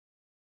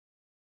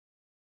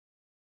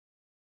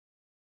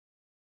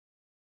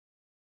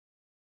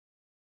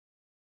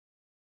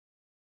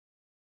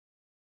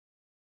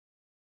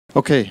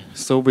Okay,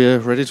 so we're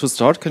ready to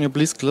start. Can you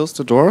please close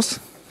the doors?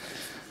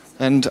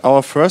 And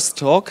our first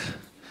talk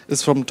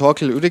is from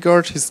Torkel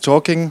Ödegaard. He's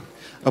talking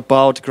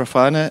about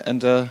Grafana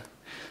and the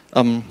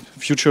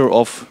future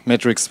of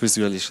matrix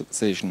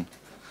visualization.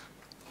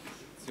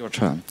 It's your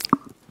turn.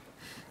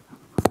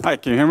 Hi,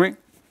 can you hear me?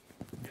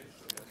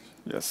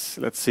 Yes,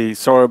 let's see.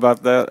 Sorry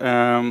about that.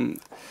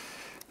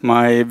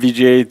 My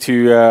VGA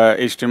to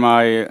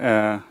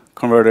HDMI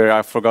converter,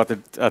 I forgot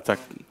it at the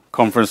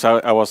conference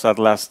I was at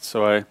last,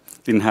 so I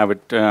didn't have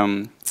it.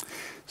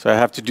 So I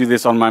have to do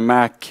this on my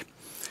Mac.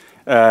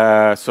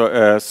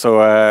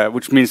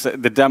 Which means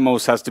that the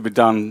demos has to be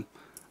done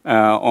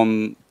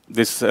on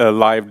this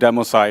live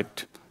demo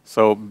site.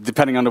 So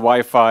depending on the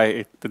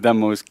Wi-Fi, the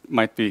demos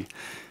might be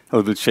a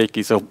little bit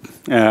shaky. So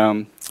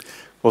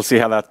we'll see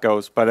how that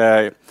goes.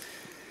 But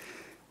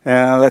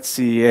let's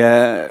see.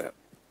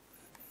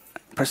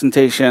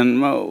 Presentation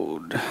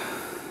mode.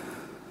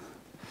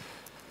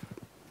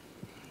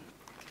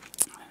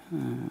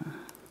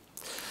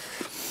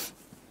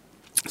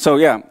 So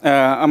yeah,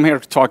 I'm here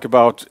to talk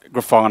about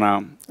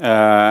Grafana,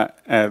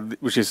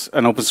 which is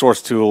an open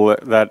source tool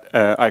that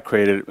I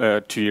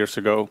created 2 years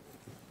ago.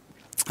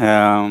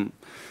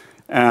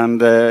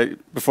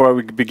 Before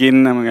we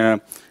begin, I'm going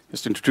to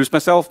just introduce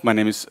myself. My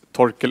name is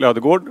Torkel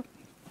Ödegaard.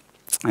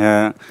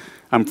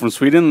 I'm from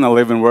Sweden. I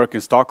live and work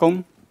in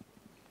Stockholm.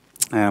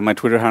 My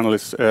Twitter handle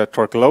is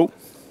Torkel.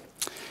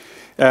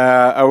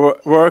 I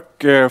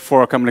work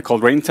for a company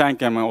called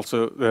RainTank. I'm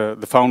also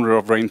the founder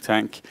of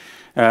RainTank.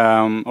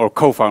 Or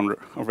co-founder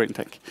of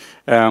RainTank.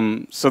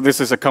 So this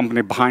is a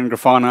company behind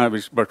Grafana,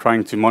 which we're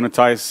trying to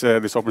monetize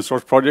this open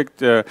source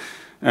project,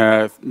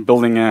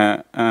 building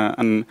a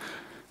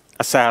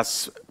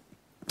SaaS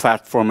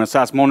platform, a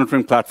SaaS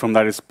monitoring platform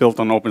that is built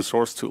on open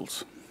source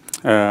tools.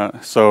 Yeah,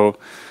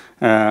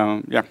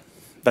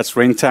 that's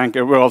RainTank.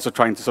 We're also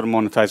trying to sort of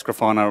monetize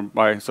Grafana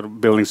by sort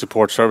of building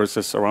support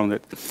services around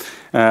it.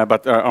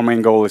 But our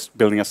main goal is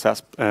building a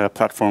SaaS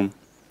platform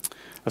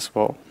as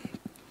well.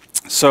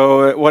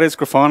 So what is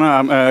Grafana?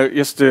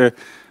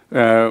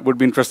 Would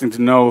be interesting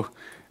to know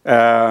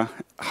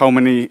how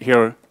many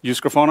here use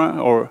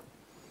Grafana, or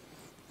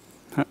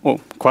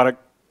quite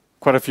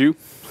a few.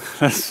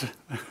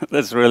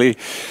 That's really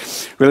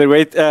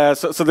great.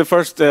 So the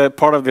first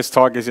part of this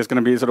talk is just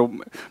going to be sort of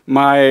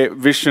my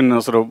vision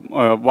of sort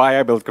of why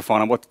I built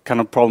Grafana, what kind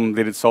of problem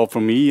did it solve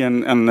for me,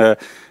 and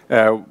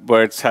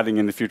where it's heading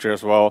in the future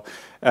as well.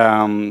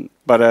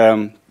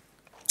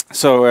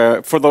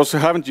 So for those who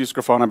haven't used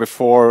Grafana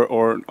before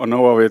or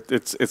know of it,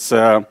 it's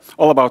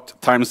all about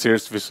time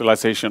series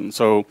visualization.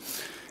 So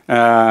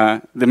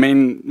the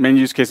main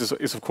use case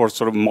is of course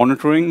sort of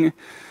monitoring,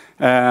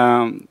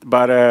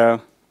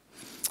 but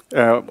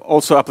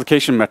also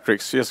application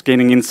metrics, just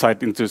gaining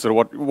insight into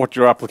sort of what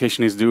your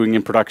application is doing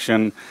in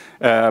production,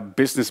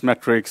 business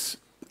metrics,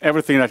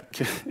 everything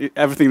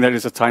that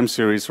is a time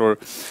series or.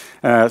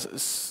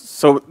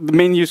 So the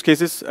main use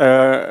cases,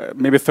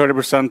 maybe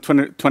 30%,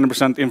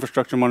 20%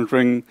 infrastructure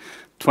monitoring,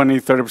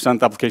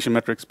 30% application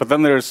metrics. But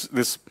then there's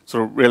this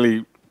sort of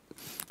really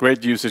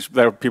great usage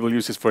that people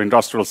use it for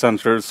industrial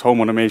sensors,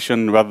 home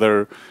automation,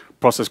 weather,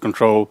 process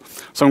control.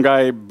 Some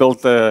guy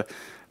built a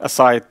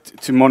site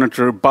to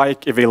monitor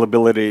bike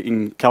availability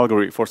in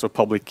Calgary for sort of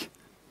public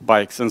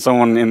bikes. And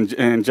someone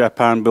in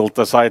Japan built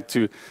a site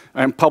to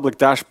public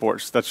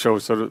dashboards that show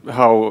sort of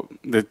how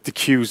the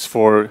queues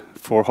for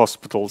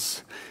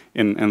hospitals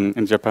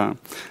in Japan.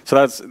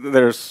 So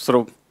there's sort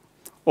of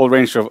all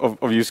range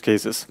of use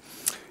cases.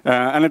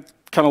 And it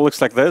kind of looks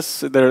like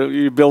this.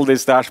 You build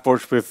these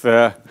dashboards with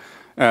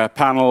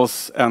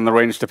panels and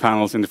arrange the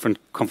panels in different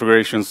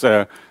configurations.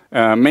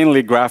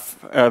 Mainly graph.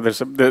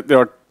 There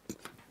are a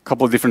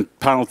couple of different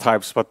panel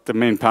types, but the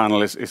main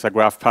panel is a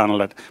graph panel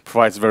that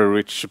provides very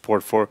rich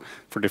support for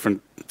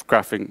different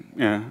graphing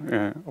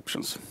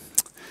options.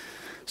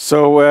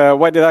 So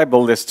why did I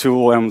build this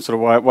tool? Sort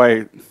of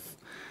why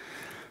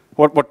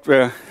what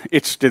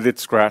itch did it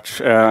scratch?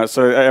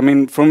 So I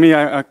mean, for me,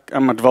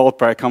 I'm a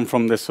developer. I come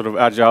from this sort of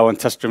agile and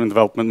test-driven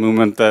development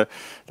movement that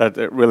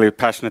really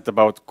passionate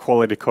about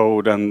quality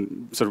code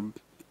and sort of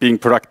being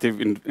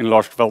productive in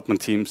large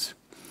development teams.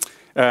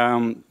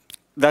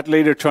 That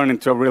later turned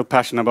into a real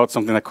passion about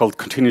something I called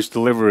continuous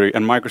delivery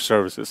and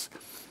microservices.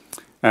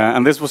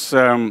 And this was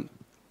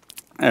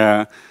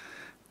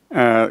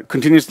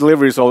continuous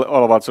delivery is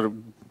all about sort of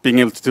being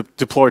able to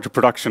deploy to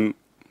production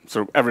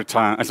sort of every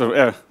time,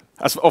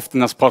 as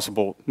often as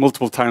possible,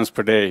 multiple times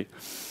per day.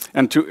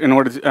 And in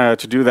order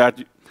to do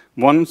that,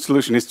 one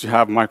solution is to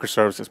have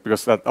microservices,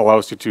 because that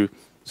allows you to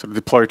sort of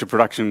deploy to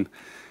production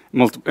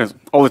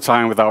all the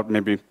time without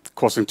maybe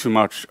causing too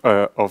much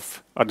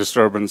of a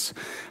disturbance.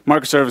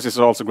 Microservices is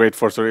also great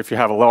for sort of if you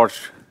have a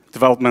large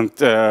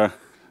development,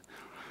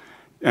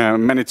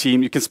 many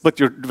teams, you can split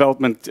your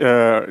development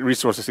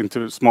resources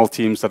into small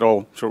teams that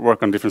all sort of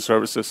work on different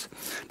services.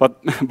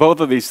 But both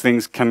of these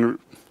things can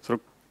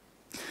sort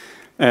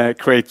of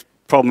create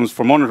problems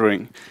for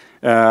monitoring.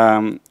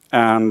 So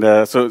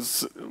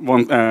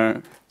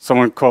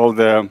someone called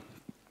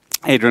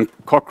Adrian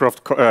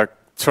Cockcroft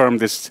termed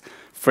this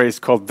phrase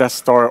called Death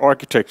Star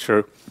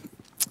architecture,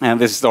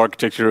 and this is the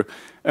architecture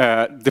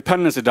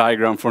dependency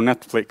diagram for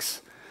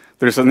Netflix.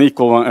 There's an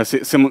equal one.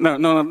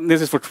 No,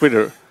 this is for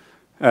Twitter.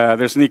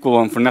 There's an equal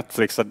one for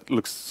Netflix that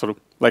looks sort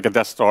of like a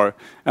Death Star,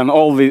 and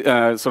all the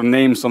sort of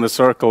names on the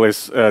circle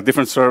is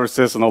different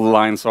services, and all the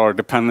lines are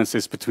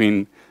dependencies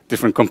between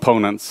different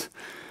components,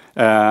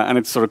 and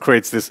it sort of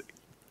creates this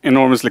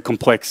enormously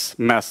complex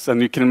mess.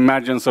 And you can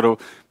imagine sort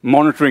of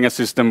monitoring a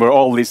system where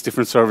all these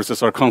different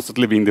services are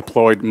constantly being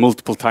deployed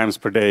multiple times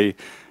per day,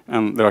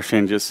 and there are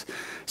changes.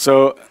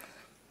 So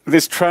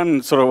this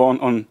trend sort of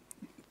on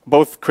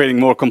both creating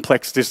more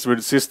complex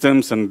distributed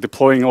systems and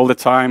deploying all the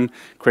time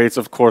creates,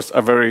 of course,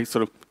 a very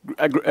sort of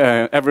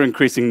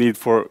ever-increasing need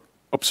for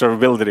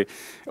observability.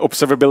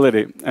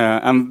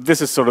 And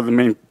this is sort of the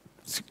main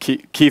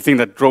key thing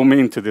that drove me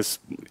into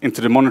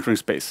the monitoring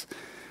space.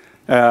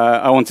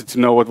 I wanted to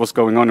know what was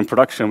going on in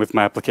production with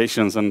my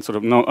applications and sort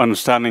of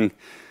understanding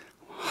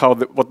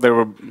what they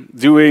were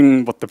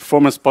doing, what the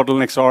performance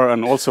bottlenecks are,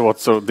 and also what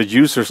sort of the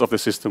users of the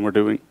system were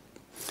doing.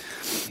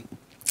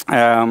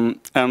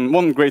 And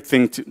one great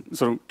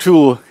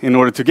tool in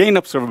order to gain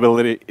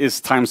observability is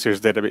time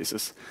series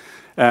databases.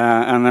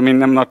 And I mean,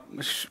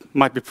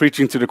 might be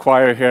preaching to the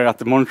choir here at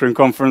the monitoring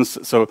conference.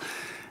 So,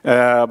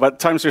 but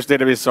time series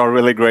databases are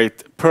really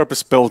great,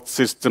 purpose-built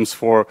systems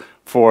for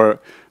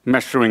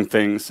measuring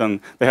things, and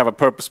they have a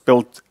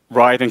purpose-built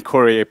write and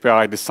query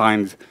API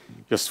designed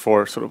just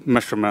for sort of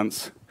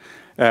measurements.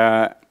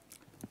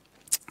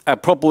 A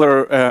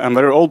popular and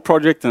very old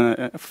project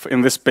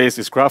in this space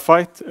is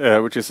Graphite,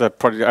 which is a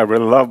project I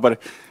really love, but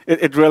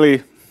it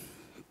really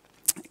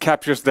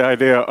captures the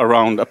idea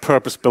around a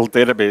purpose-built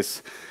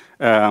database,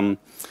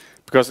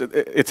 because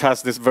it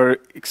has this very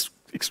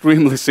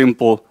extremely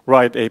simple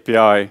write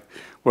API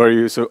where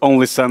you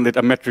only send it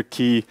a metric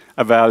key,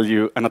 a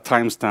value, and a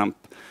timestamp.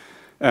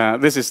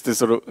 This is the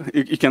sort of,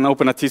 you can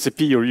open a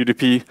TCP or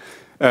UDP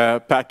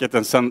packet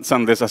and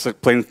send this as a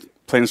plain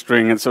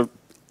string. And so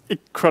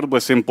incredibly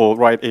simple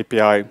write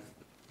API.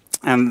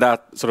 And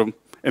that sort of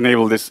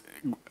enabled this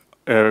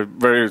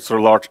very sort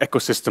of large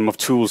ecosystem of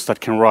tools that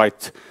can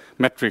write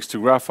metrics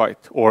to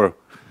Graphite or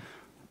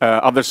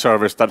other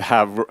servers that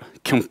have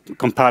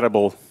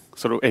compatible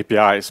sort of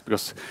APIs.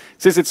 Because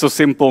since it's so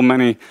simple,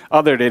 many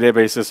other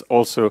databases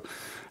also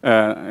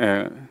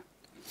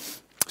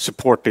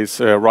support this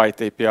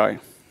write API.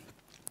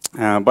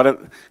 But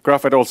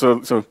Graphite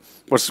also, so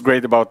what's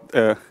great about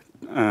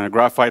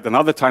Graphite and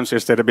other time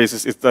series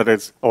databases is that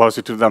it allows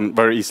you to then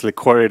very easily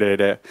query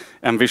data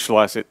and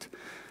visualize it.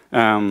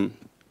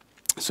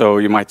 So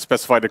you might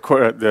specify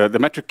the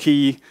metric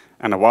key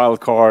and a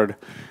wildcard,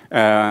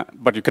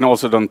 but you can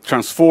also then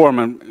transform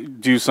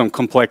and do some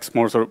complex,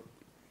 more sort of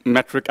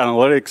metric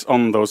analytics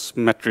on those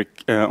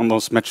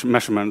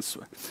measurements,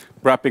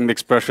 wrapping the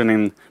expression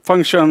in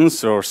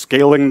functions or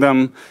scaling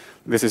them.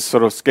 This is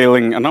sort of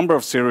scaling a number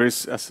of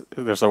series.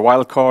 There's a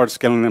wildcard,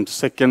 scaling them to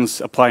seconds,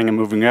 applying a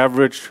moving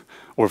average,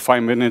 or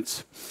 5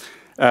 minutes.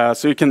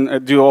 So you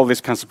can do all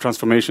these kinds of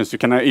transformations. You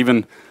can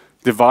even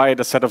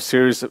divide a set of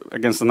series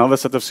against another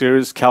set of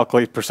series,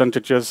 calculate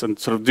percentages, and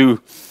sort of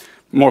do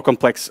more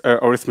complex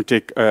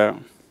arithmetic,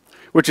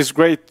 which is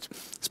great,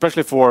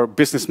 especially for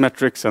business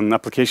metrics and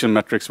application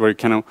metrics, where you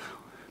kind of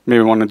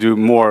maybe want to do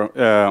more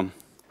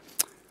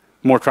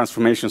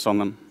transformations on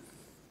them.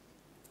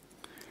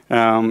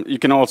 You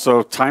can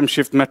also time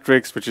shift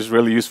metrics, which is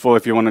really useful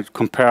if you want to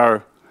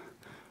compare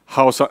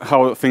how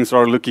things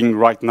are looking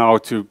right now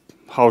to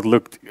how it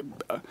looked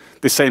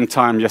the same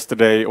time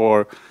yesterday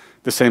or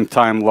the same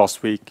time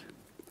last week.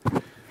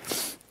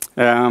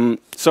 Yeah,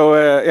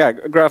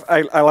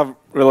 I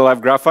really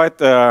love Graphite.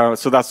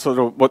 So that's sort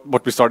of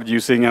what we started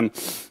using, and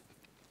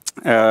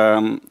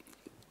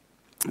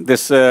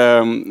this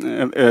a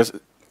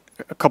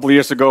couple of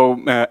years ago,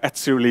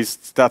 Etsy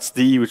released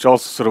StatsD, which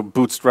also sort of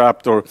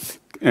bootstrapped or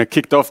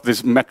kicked off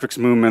this metrics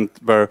movement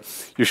where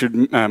you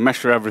should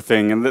measure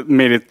everything, and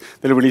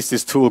they released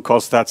this tool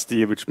called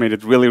StatsD, which made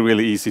it really,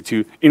 really easy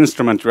to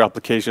instrument your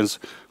applications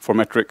for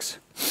metrics.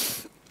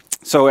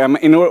 So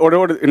in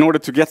order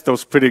to get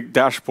those pretty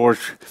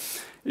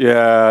dashboards,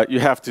 you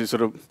have to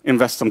sort of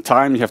invest some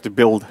time. You have to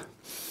build.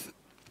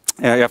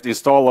 You have to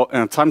install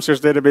a time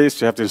series database.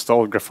 You have to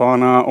install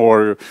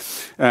Grafana,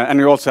 and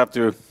you also have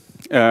to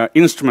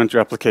instrument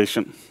your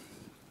application.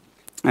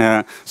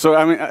 So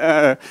I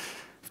mean.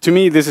 To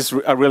me, this is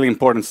a really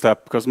important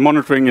step, because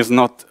monitoring is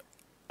not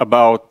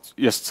about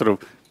just sort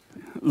of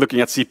looking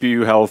at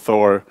CPU health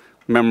or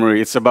memory.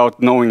 It's about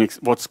knowing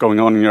what's going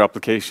on in your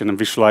application and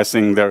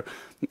visualizing their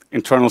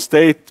internal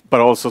state,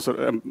 but also sort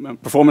of,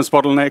 performance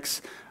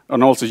bottlenecks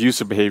and also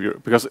user behavior.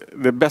 Because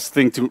the best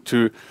thing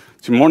to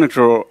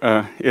monitor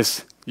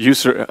is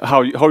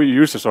how your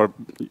users are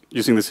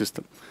using the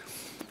system.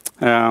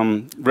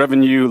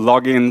 Revenue,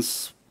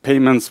 logins,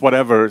 payments,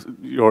 whatever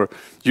your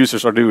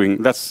users are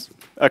doing. That's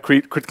a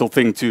critical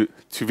thing to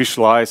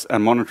visualize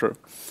and monitor.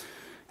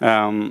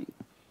 And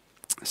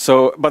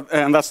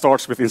that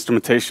starts with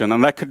instrumentation,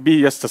 and that could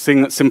be just a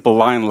simple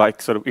line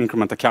like sort of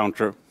increment a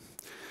counter.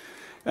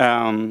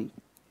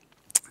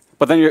 But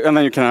but then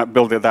you can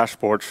build the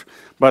dashboards.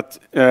 But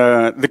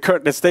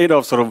the state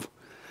of sort of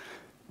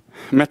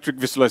metric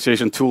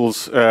visualization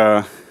tools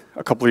a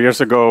couple of years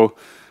ago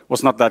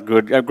was not that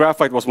good.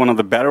 Graphite was one of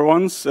the better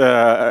ones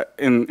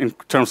in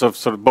terms of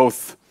sort of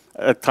both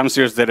a time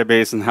series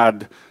database and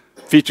had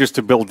features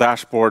to build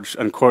dashboards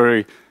and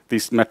query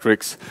these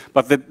metrics.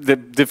 But the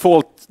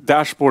default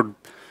dashboard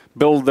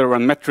builder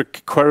and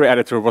metric query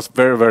editor was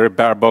very, very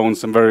bare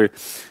bones and very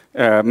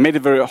made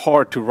it very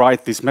hard to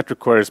write these metric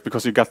queries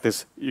because you get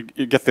this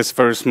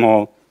very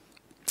small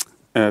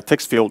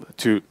text field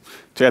to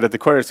edit the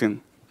queries in.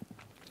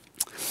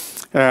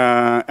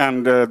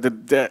 And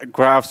the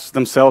graphs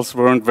themselves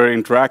weren't very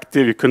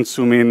interactive. You couldn't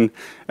zoom in.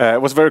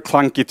 It was very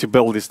clunky to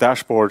build these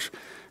dashboards.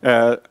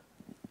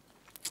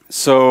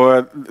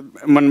 So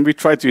when we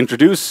tried to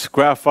introduce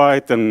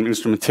Graphite and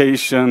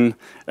instrumentation,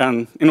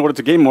 and in order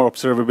to gain more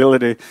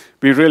observability,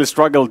 we really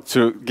struggled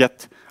to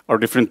get our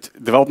different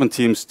development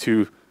teams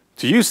to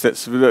use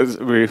this.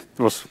 It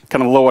was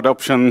kind of low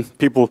adoption.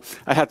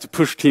 I had to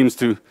push teams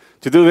to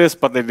do this,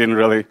 but they didn't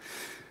really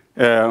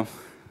felt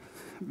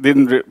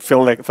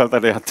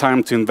that they had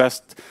time to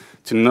invest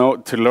to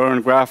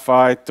learn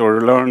Graphite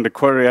or learn the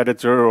query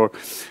editor or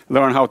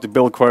learn how to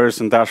build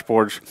queries and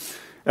dashboards.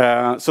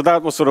 So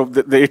that was sort of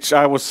the itch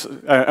I was,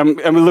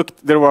 and we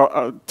looked, there were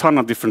a ton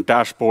of different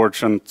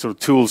dashboards and sort of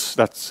tools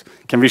that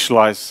can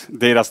visualize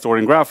data stored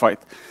in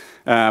Graphite.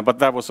 But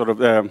that was sort of,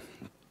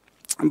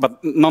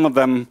 but none of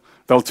them,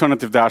 the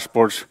alternative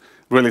dashboards,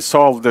 really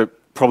solved the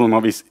problem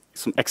of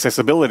some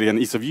accessibility and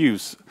ease of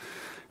use.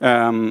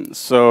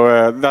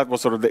 So that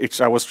was sort of the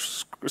itch I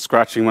was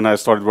scratching when I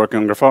started working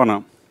on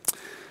Grafana.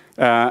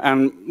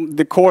 And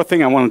the core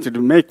thing I wanted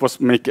to make was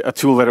make a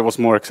tool that was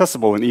more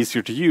accessible and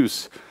easier to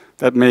use.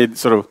 That made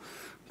sort of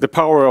the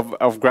power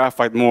of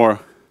Graphite more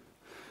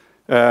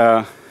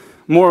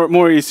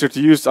easier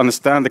to use, to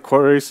understand the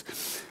queries.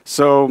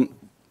 So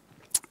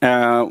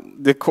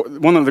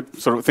one of the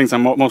sort of things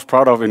I'm most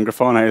proud of in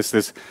Grafana is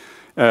this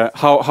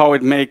how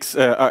it makes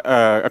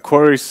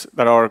queries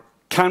that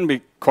can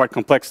be quite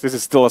complex. This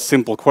is still a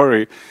simple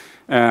query,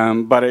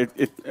 but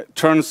it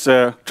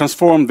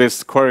transforms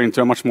this query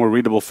into a much more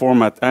readable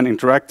format and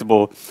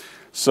interactable.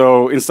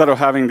 So instead of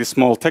having this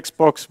small text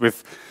box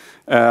with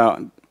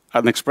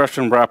an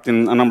expression wrapped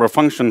in a number of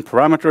function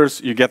parameters,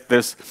 you get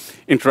this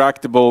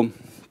interactable.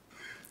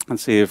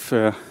 Let's see if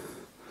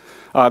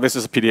this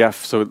is a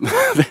PDF. So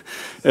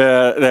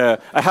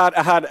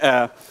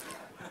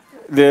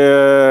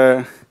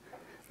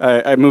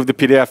I moved the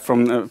PDF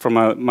from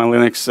my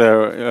Linux.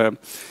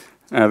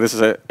 This is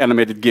an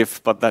animated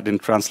GIF, but that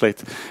didn't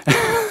translate.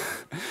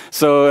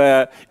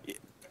 So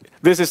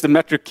this is the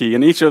metric key,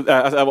 and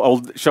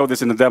I'll show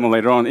this in the demo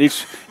later on.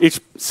 Each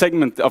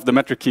segment of the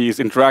metric key is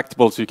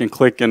interactable, so you can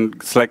click and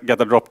select,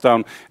 get a drop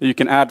down. You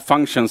can add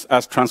functions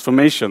as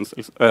transformations.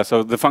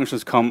 So the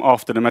functions come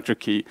after the metric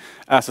key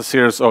as a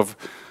series of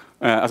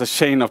as a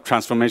chain of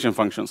transformation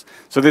functions.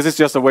 So this is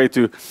just a way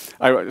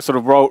I sort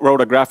of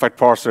wrote a Graphite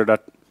parser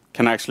that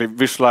can actually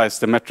visualize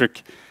the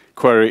metric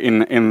query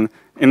in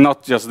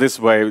not just this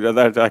way,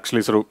 that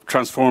actually sort of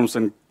transforms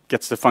and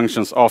gets the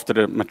functions after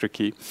the metric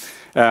key.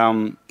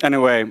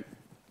 Anyway,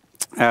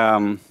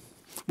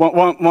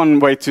 one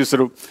way to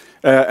sort of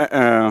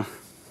a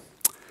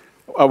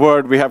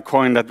word we have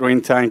coined at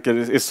Rain Tank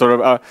is sort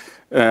of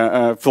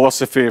a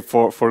philosophy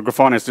for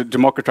Grafana is to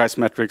democratize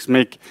metrics,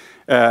 make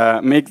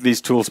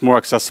these tools more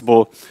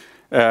accessible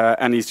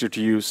and easier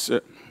to use.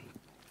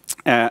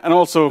 And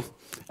also,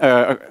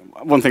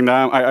 one thing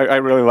that I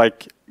really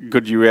like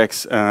good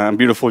UX and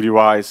beautiful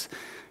UIs.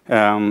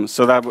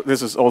 So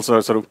this is also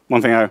sort of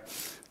one thing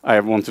I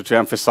wanted to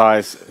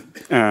emphasize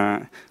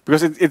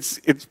because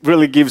it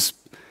really gives,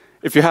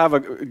 if you have a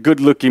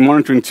good-looking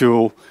monitoring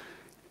tool,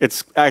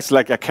 it acts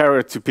like a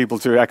carrot to people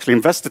to actually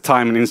invest the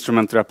time and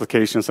instrument their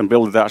applications and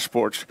build the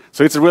dashboards.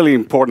 So it's a really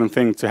important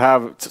thing to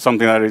have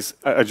something that is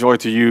a joy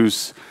to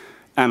use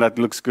and that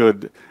looks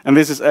good. And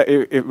this is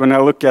when I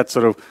look at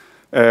sort of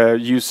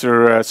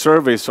user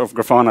surveys of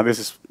Grafana, this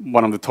is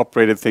one of the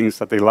top-rated things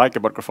that they like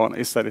about Grafana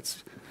is that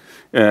it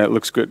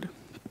looks good.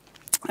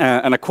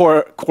 And a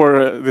core.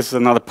 This is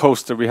another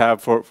poster we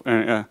have for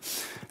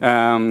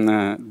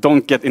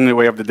don't get in the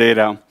way of the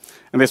data.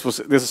 And this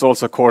is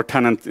also a core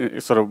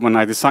tenet, sort of when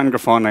I designed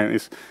Grafana,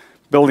 is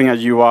building a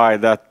UI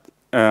that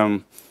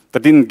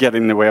didn't get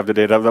in the way of the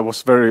data. That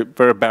was very,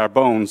 very bare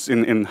bones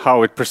in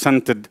how it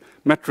presented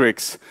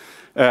metrics.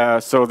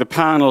 So the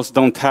panels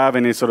don't have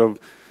any sort of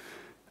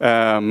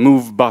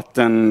move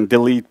button,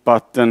 delete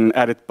button,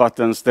 edit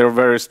buttons. They're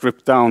very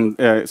stripped down.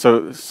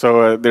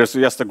 So there's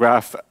just a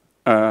graph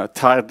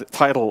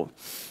title,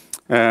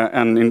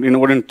 and in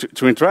order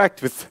to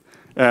interact with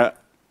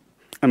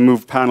and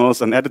move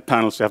panels and edit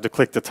panels, you have to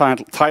click the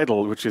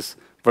title, which is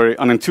very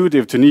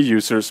unintuitive to new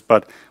users.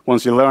 But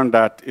once you learn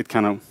that, it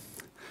kind of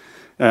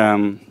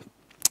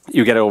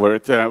you get over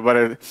it.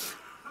 But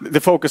the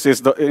focus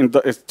is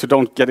to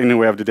don't get in the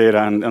way of the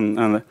data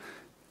and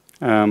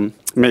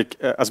make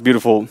as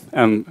beautiful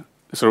and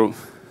sort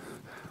of.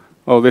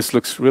 Oh, this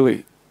looks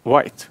really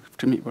white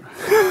to me.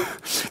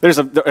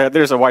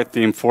 there's a white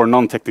theme for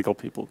non-technical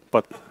people,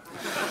 but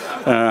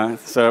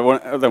so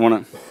they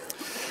want to.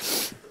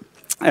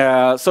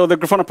 So the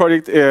Grafana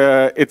project,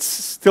 it's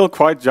still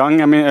quite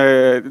young. I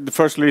mean, the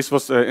first release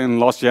was in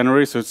last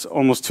January, so it's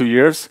almost 2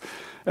 years.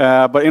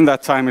 But in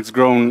that time, it's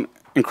grown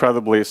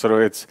incredibly.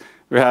 So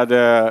we had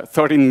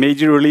 13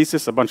 major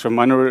releases, a bunch of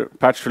minor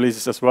patch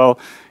releases as well.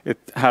 It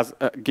has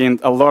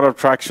gained a lot of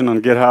traction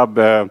on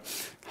GitHub.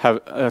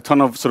 Have a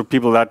ton of sort of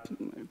people that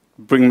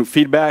bring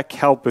feedback,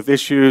 help with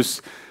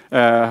issues,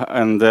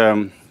 and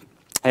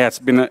yeah, it's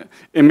been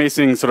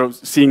amazing sort of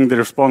seeing the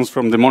response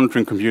from the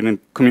monitoring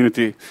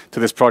community to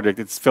this project.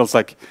 It feels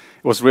like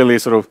it was really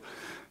sort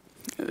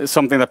of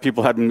something that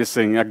people had been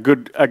missing. A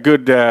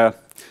good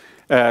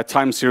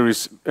time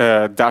series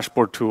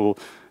dashboard tool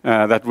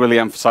that really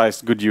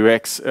emphasized good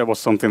UX was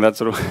something that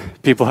sort of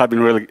people had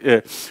been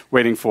really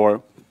waiting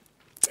for.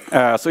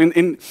 So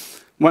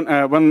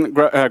when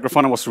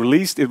Grafana was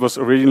released, it was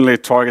originally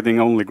targeting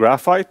only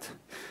Graphite.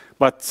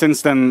 But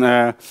since then,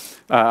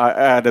 I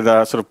added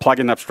a sort of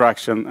plugin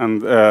abstraction,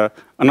 and a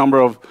number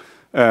of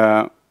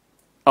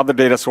other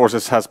data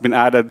sources has been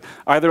added,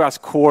 either as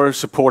core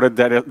supported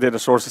data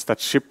sources that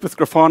ship with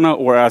Grafana,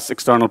 or as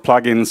external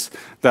plugins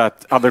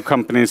that other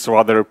companies or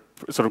other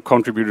sort of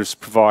contributors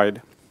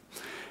provide.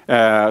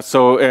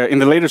 So in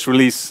the latest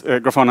release,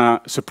 Grafana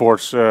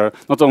supports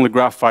not only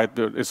Graphite,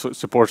 but it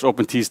supports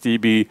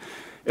OpenTSDB,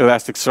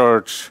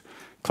 Elasticsearch,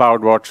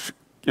 CloudWatch,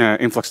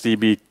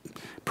 InfluxDB,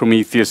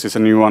 Prometheus is a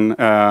new one,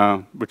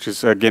 which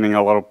is gaining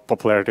a lot of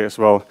popularity as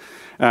well.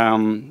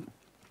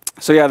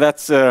 So yeah,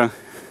 that's the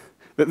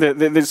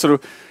sort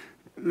of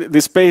the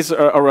space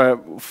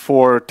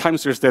for time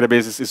series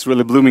databases is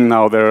really blooming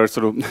now. There are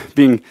sort of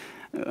being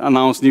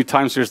announced new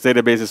time series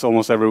databases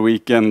almost every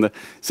week, and it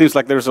seems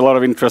like there's a lot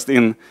of interest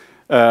in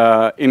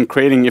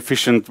creating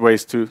efficient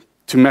ways to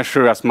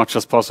measure as much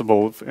as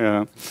possible.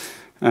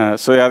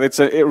 So yeah, it's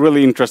a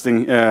really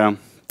interesting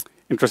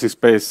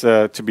space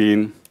to be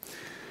in.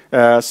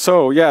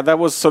 So yeah, that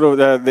was sort of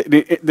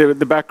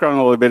the background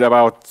a little bit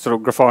about sort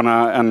of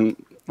Grafana and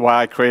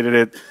why I created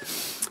it.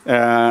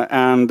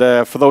 And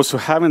for those who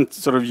haven't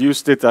sort of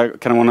used it, I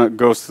kind of want to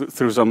go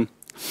through some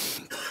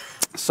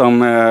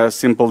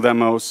simple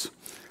demos.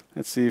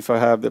 Let's see if I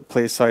have the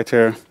play site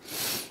here.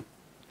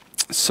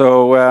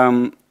 So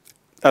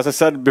as I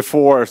said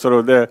before,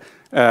 sort of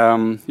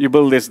you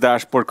build this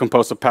dashboard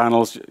composed of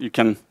panels. You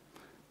can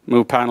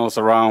move panels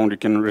around. You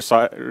can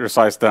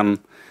resize them.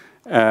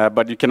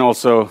 But you can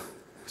also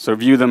sort of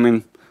view them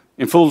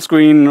in full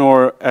screen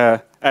or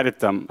edit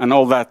them. And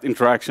all that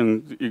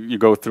interaction, you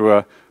go through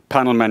a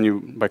panel menu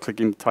by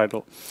clicking the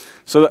title.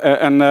 So,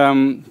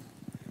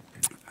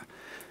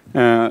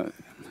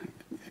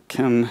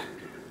 can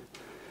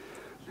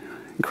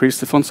increase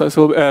the font size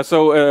a little bit.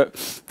 So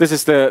this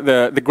is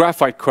the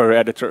Graphite query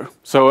editor.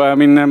 So, I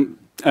mean,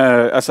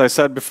 as I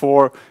said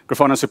before,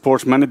 Grafana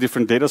supports many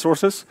different data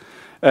sources.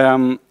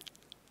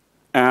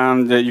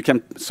 And you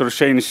can sort of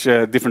change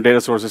different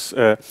data sources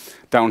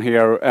down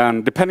here.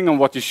 And depending on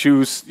what you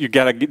choose, you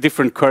get a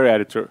different query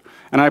editor.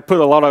 And I put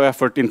a lot of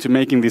effort into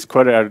making these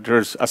query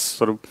editors as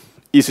sort of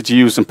easy to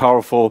use and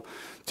powerful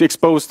to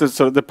expose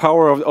the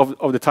power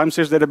of the time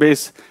series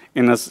database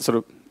in as sort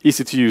of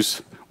easy to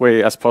use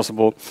way as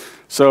possible.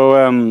 So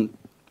in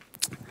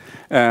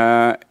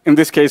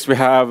this case, we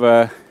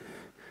have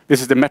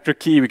this is the metric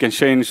key. We can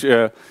change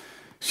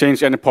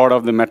any part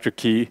of the metric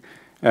key.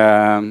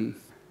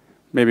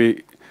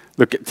 Maybe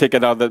take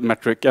it out of that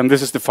metric, and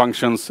this is the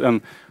functions.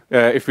 And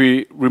if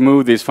we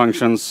remove these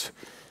functions,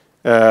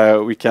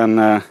 we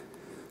can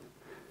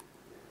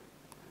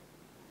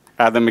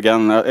add them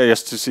again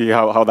just to see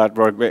how that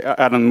works.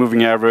 Add a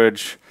moving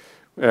average.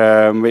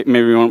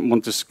 Maybe we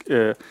want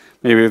to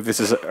maybe if this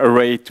is a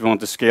rate, we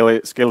want to scale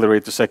the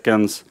rate to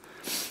seconds,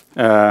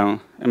 and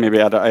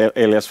maybe add an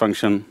alias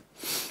function.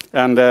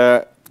 And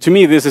to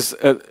me, this is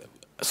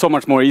so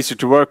much more easier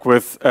to work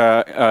with,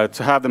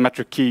 to have the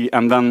metric key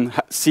and then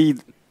see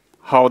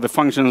how the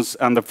functions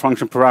and the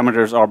function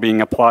parameters are being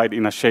applied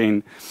in a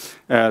chain.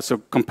 So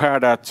compare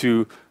that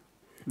to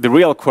the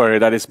real query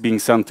that is being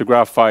sent to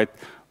Graphite,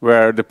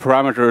 where the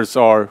parameters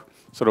are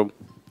sort of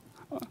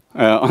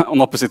on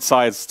opposite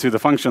sides to the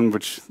function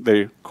which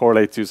they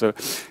correlate to. So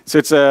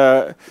it's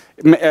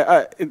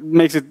it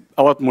makes it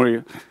a lot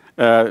more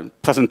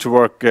pleasant to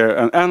work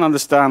and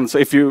understand. So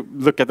if you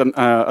look at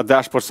a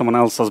dashboard someone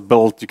else has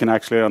built, you can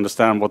actually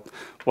understand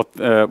what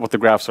the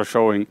graphs are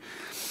showing.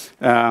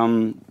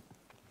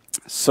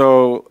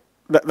 So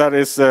that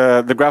is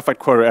the Graphite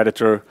query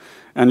editor,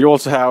 and you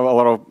also have a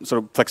lot of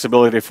sort of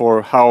flexibility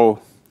for how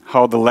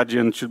the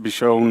legend should be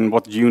shown,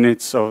 what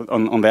units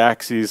on the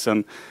axes,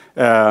 and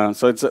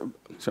so it's a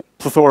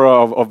plethora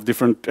of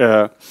different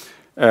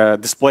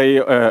display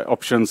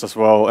options as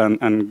well,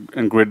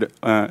 and grid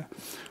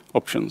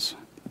options.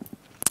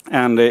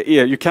 And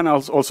yeah, you can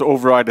also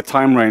override the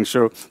time range.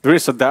 So there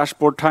is a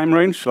dashboard time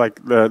range, like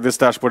this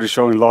dashboard is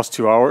showing the last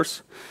 2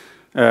 hours.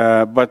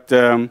 But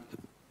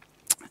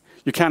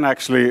you can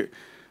actually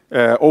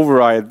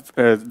override,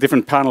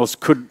 different panels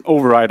could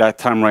override that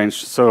time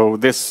range. So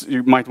this,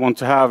 you might want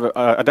to have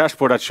a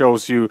dashboard that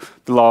shows you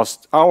the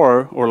last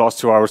hour or last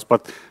 2 hours,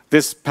 but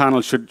this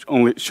panel should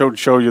only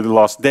show you the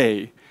last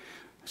day.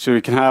 So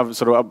you can have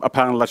sort of a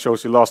panel that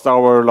shows you last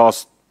hour,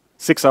 last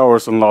 6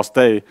 hours, and last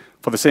day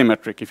for the same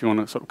metric if you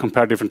want to sort of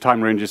compare different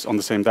time ranges on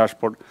the same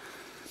dashboard.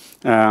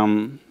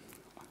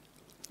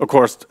 Of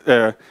course,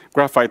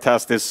 Graphite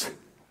has this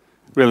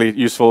really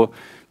useful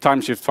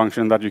time shift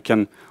function that you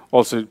can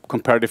also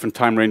compare different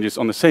time ranges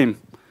on the same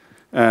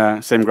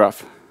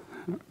graph.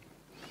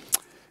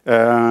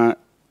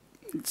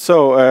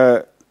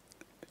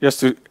 Just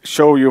to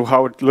show you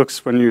how it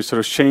looks when you sort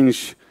of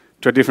change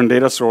to a different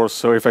data source.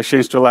 So if I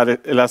change to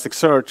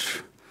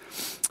Elasticsearch,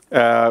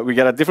 we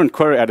get a different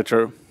query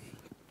editor.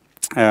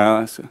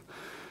 In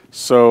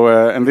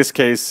this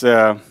case,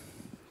 it's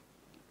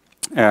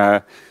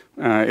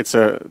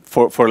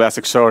for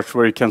Elasticsearch,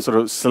 where you can sort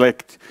of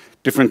select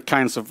different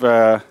kinds of.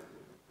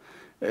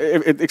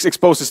 It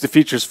exposes the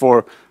features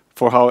for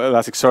how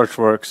Elasticsearch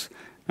works.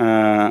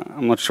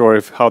 I'm not sure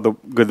how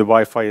good the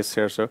Wi-Fi is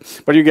here,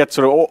 but you get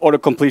sort of auto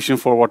completion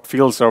for what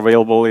fields are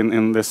available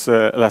in this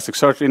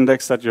Elasticsearch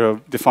index that you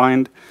have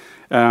defined.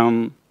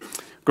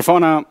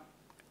 Grafana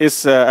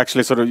is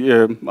actually sort of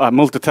a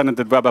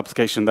multi-tenanted web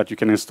application that you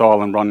can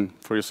install and run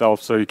for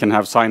yourself. So you can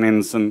have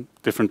sign-ins and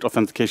different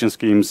authentication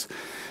schemes,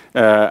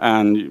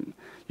 and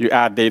you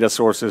add data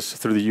sources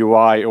through the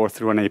UI or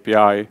through an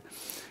API.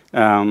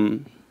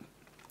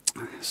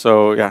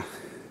 So yeah.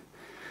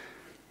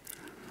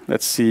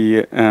 Let's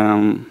see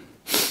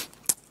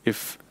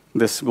if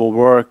this will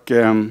work.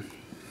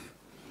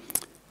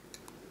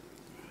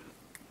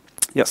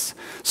 Yes.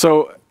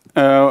 So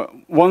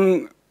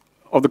one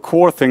of the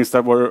core things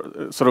that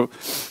were sort of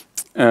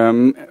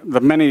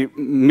that many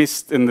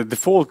missed in the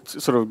default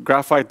sort of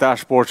Graphite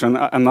dashboards and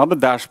another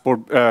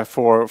dashboard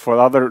for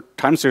other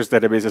time series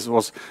databases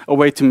was a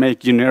way to make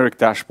generic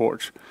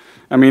dashboards.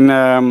 I mean,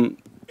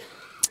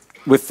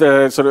 with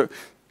sort of.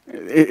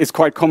 It's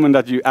quite common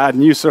that you add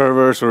new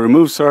servers or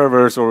remove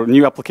servers or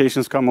new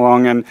applications come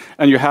along, and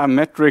you have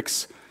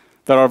metrics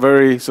that are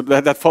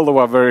that follow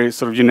a very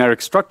sort of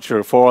generic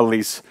structure for all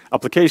these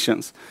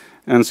applications.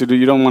 And so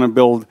you don't want to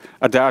build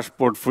a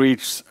dashboard for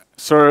each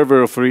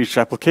server or for each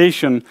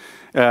application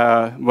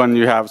when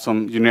you have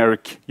some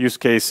generic use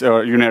case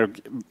or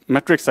generic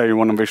metrics that you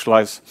want to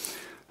visualize.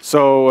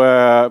 So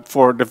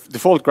for the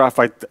default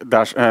Graphite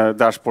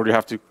dashboard, you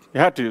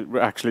had to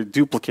actually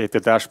duplicate the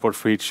dashboard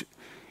for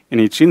in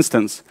each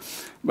instance.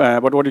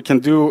 But what you can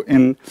do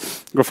in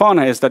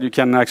Grafana is that you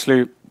can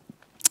actually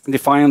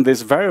define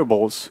these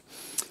variables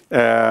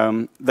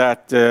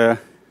that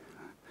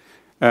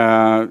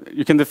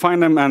you can define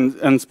them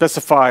and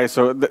specify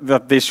so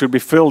that they should be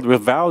filled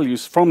with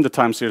values from the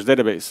time series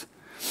database.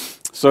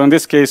 So in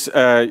this case,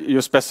 you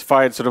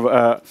specified sort of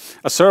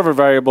a server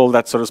variable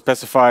that sort of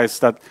specifies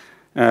that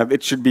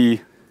it should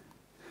be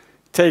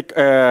take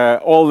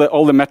all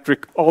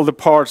the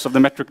parts of the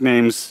metric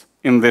names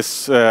in this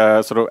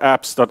sort of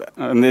apps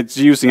and it's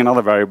using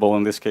another variable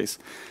in this case,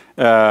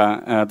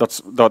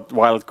 dot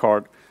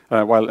wildcard.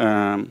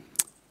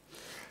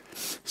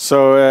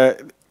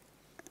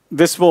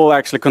 This will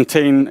actually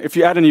contain, if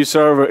you add a new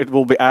server, it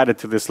will be added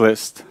to this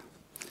list.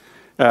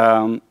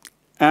 And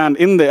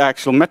in the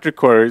actual metric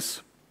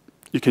queries,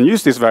 you can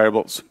use these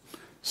variables.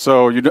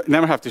 So you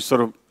never have to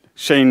sort of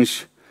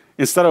change,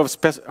 instead of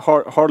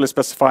hardly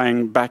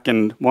specifying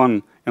backend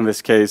one in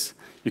this case,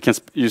 you can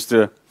use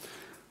the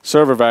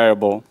server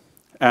variable,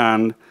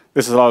 and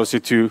this allows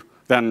you to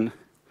then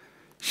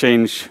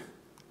change,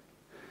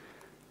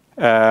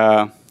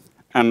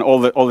 and all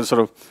the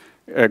sort of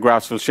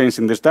graphs will change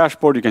in this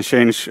dashboard. You can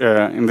change,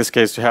 in this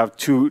case, to have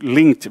two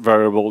linked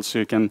variables. So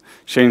you can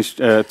change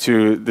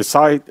to the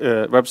site,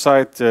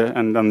 website,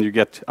 and then you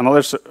get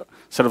another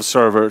set of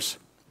servers.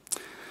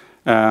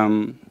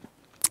 So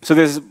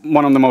this is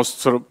one of the most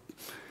sort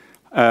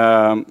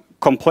of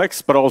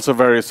complex, but also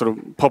very sort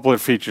of popular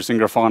features in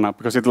Grafana,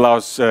 because it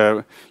allows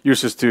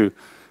users to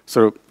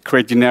sort of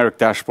create generic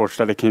dashboards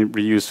that they can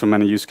reuse for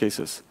many use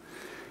cases.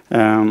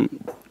 And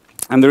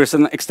there is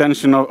an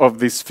extension of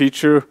this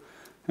feature.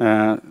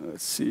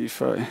 Let's see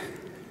if I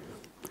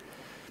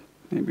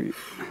maybe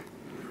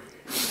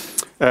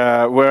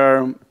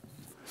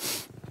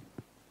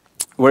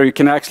where you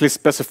can actually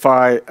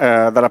specify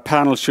that a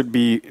panel should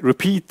be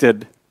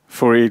repeated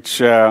for each.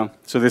 So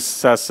this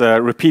says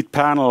repeat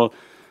panel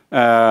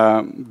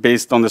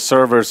based on the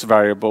server's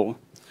variable.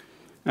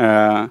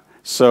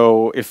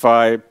 So if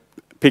I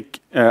pick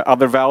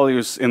other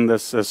values in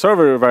this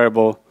server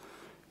variable,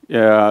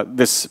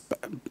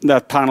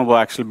 that panel will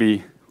actually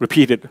be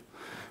repeated.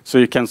 So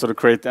you can sort of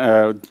create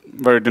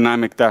very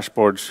dynamic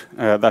dashboards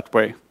that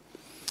way.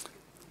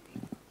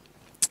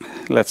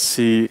 Let's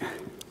see.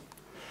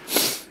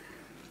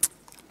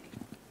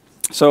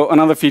 So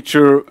another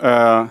feature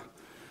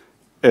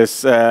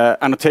is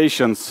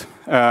annotations.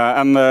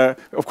 And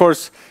of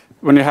course,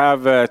 when you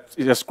have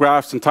just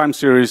graphs and time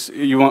series,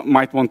 you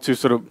might want to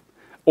sort of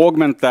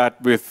augment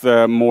that with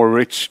more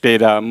rich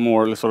data,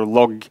 more sort of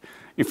log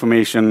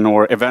information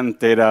or event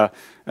data.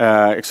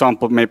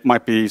 Example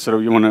might be sort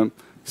of you want to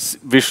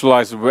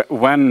visualize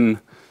when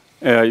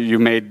you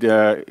made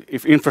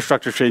if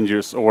infrastructure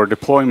changes or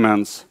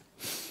deployments,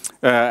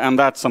 and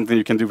that's something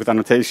you can do with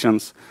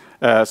annotations.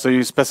 So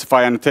you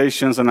specify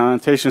annotations, and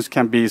annotations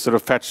can be sort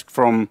of fetched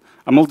from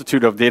a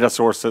multitude of data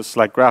sources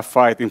like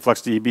Graphite,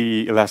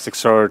 InfluxDB,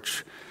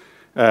 Elasticsearch,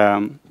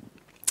 and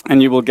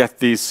you will get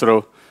these sort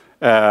of,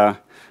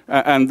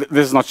 and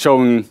this is not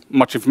showing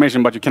much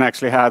information, but you can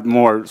actually add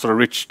more sort of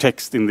rich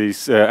text in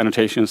these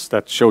annotations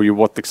that show you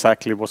what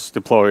exactly was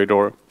deployed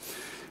or.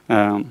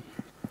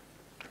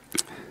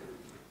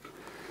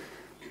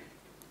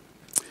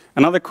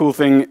 Another cool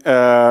thing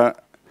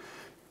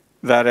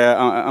that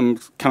I'm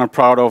kind of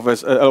proud of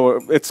is,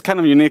 it's kind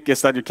of unique,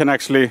 is that you can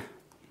actually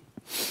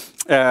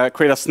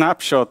create a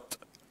snapshot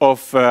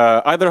of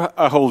either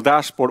a whole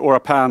dashboard or a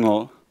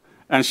panel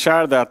and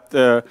share that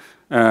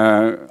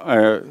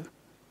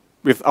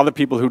with other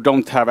people who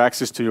don't have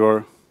access to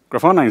your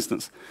Grafana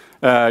instance.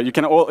 You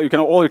can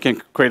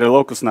create a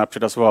local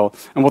snapshot as well.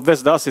 And what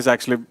this does is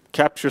actually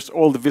captures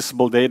all the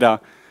visible data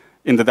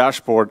in the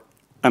dashboard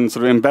and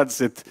sort of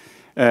embeds it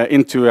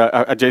into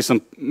a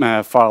JSON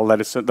file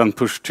that is then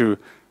pushed to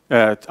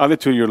either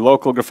to your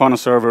local Grafana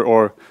server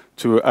or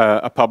to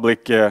a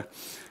public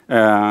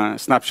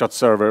snapshot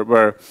server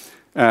where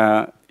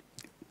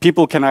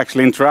people can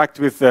actually interact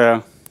with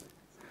the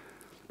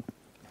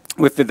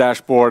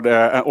dashboard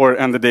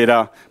and the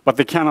data, but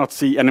they cannot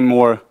see any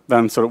more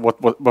than sort of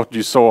what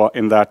you saw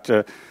in that.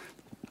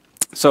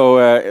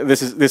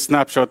 This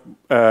snapshot.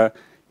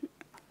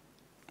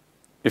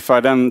 If I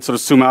then sort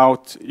of zoom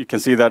out, you can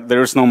see that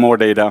there is no more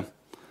data.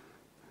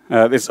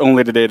 It's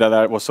only the data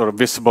that was sort of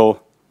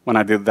visible when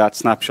I did that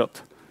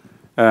snapshot.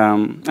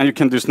 And you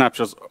can do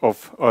snapshots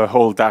of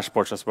whole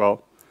dashboards as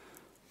well.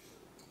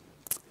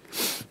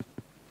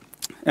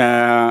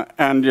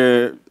 And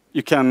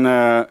you can,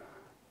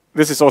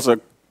 this is also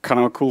kind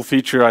of a cool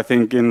feature, I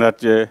think, in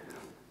that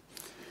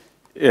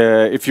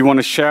if you want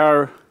to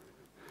share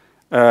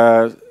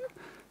a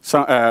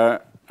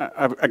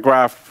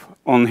graph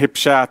on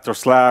HipChat or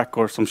Slack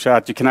or some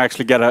chat, you can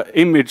actually get an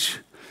image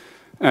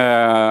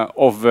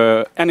of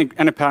any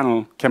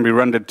panel can be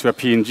rendered to a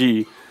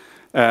PNG.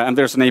 And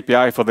there's an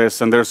API for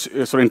this, and there's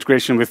sort of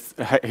integration with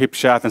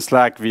HipChat and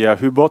Slack via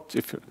Hubot,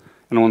 if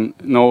anyone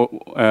know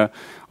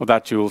of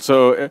that tool.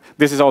 So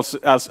this is also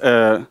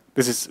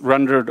this is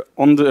rendered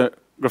on the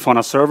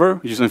Grafana server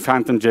using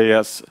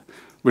Phantom.js,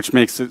 which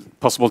makes it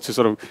possible to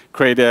sort of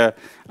create a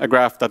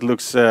graph that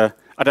looks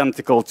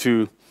identical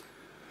to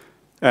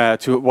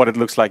what it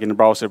looks like in the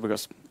browser,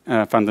 because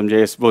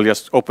Phantom.js will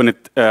just open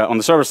it on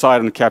the server side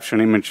and capture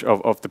an image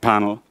of the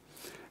panel.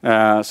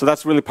 So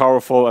that's really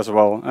powerful as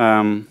well.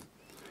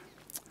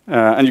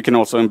 And you can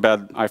also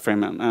embed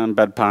iframe and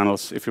embed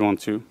panels if you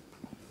want to.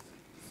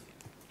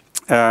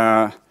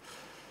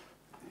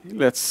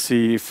 Let's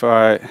see if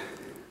I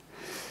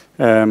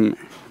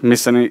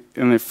miss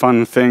any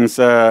fun things.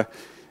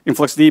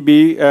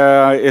 InfluxDB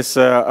is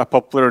a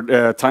popular,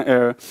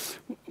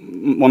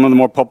 one of the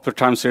more popular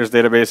time series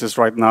databases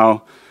right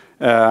now.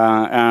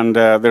 And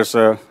there's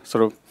a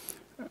sort of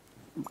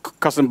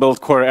custom-built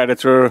core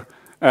editor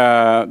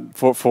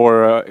for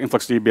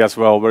InfluxDB as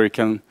well, where you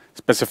can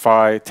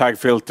specify tag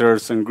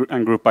filters and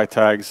group by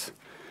tags.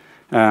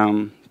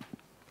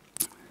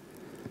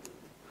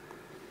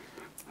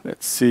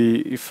 Let's see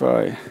if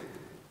I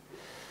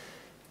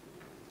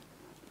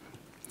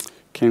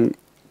can.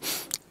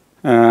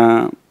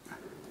 Can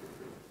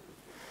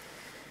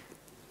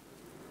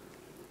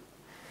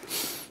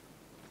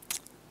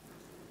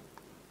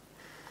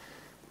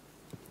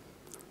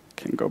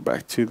go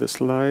back to the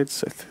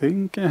slides. I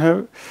think I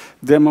have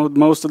demoed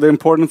most of the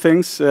important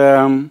things.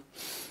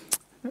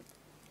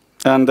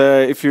 And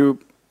if you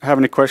have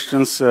any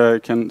questions, you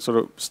can sort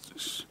of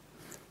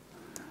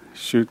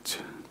shoot.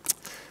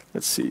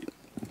 Let's see.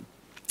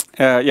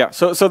 Yeah.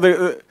 So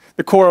the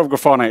core of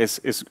Grafana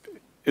is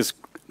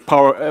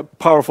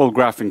powerful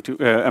graphing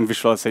and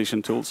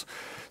visualization tools.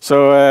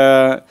 So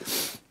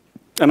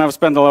and I've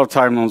spent a lot of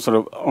time on sort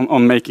of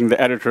on making the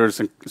editors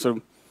and sort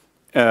of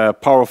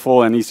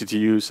powerful and easy to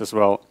use as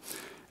well.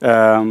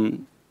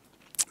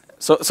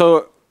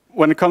 So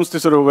when it comes to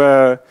sort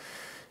of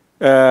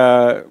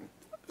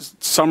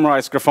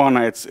summarize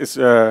Grafana, it's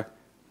a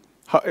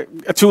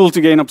tool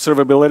to gain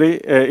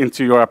observability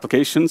into your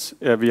applications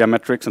via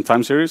metrics and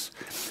time series,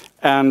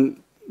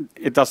 and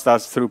it does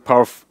that through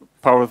power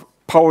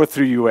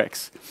through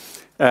UX.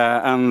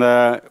 And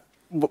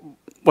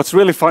what's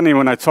really funny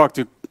when I talk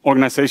to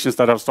organizations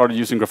that have started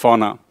using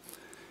Grafana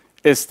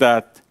is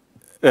that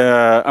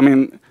I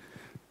mean,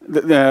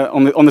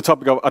 on the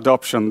topic of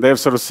adoption, they've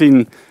sort of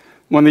seen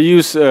when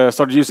they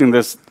started using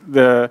this,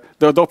 the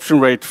adoption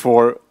rate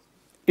for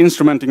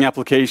instrumenting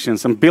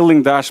applications and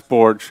building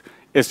dashboards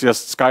is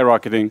just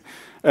skyrocketing.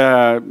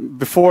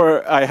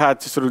 Before, I had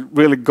to sort of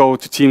really go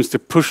to teams to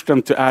push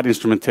them to add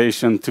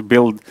instrumentation, to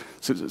build,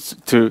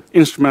 to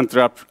instrument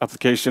their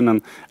application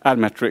and add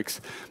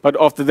metrics. But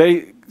after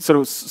they sort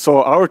of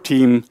saw our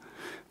team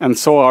and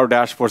saw our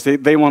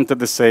dashboards. They wanted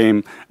the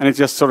same, and it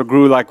just sort of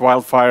grew like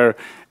wildfire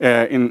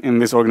in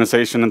this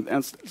organization.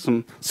 And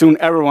soon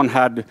everyone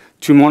had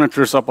 2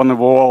 monitors up on the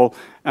wall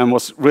and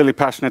was really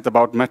passionate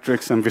about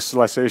metrics and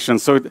visualization.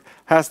 So it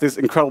has this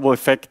incredible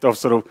effect of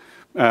sort of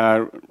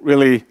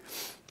really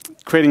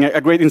creating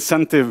a great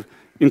incentive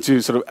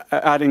into sort of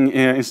adding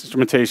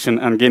instrumentation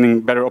and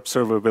gaining better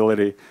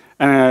observability.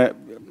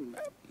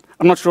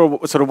 I'm not sure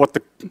sort of what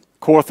the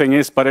core thing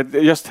is, but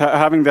just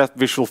having that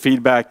visual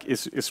feedback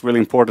is really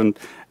important.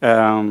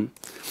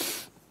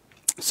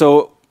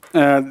 So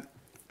the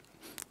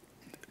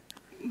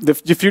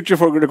future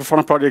for the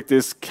Grafana project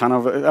is kind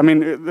of, I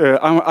mean,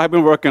 I've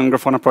been working on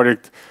Grafana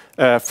project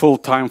full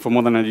time for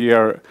more than a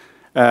year.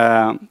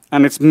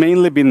 And it's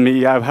mainly been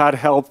me. I've had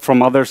help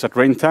from others at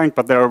RainTank,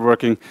 but they're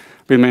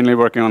been mainly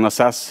working on the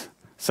SaaS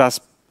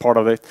part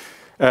of it.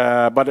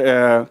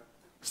 But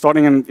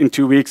starting in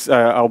 2 weeks,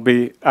 I'll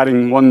be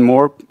adding one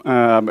more.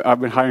 I've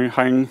been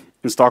hiring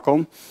in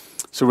Stockholm,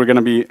 so we're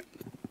going to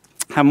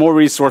have more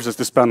resources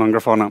to spend on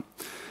Grafana,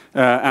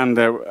 and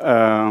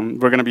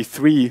we're going to be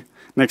 3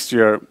 next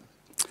year.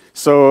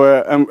 So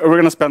we're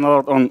going to spend a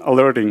lot on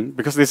alerting,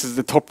 because this is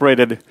the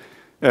top-rated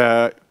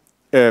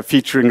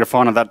feature in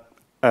Grafana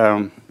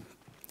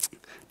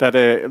that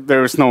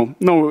there is no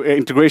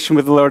integration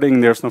with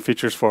alerting. There's no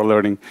features for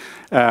alerting.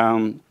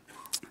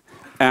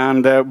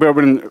 And we've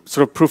been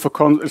sort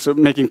of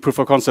making proof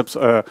of concepts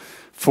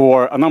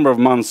for a number of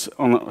months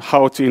on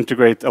how to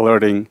integrate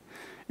alerting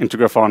into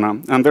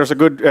Grafana. And there's a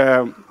good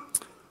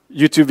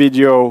YouTube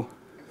video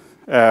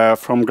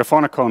from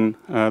GrafanaCon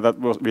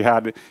that we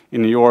had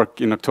in New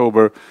York in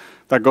October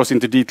that goes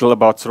into detail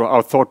about sort of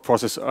our thought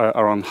process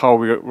around how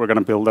we're going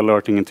to build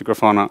alerting into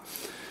Grafana.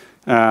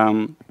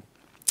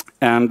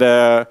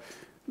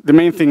 The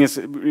main thing is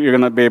you're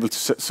going to be able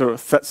to sort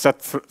of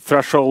set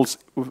thresholds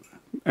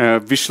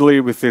visually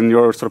within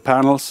your sort of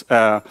panels,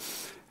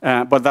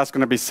 but that's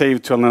going to be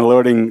saved to an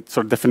alerting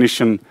sort of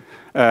definition,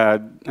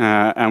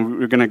 and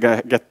we're going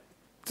to get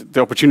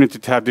the opportunity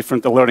to have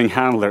different alerting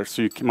handlers,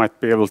 so you might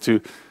be able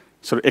to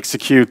sort of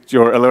execute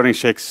your alerting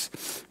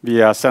checks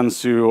via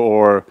Sensu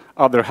or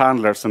other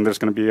handlers, and there's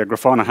going to be a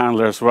Grafana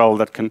handler as well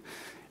that can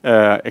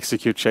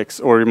execute checks,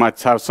 or you might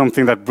have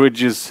something that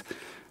bridges,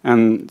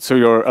 and so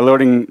your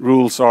alerting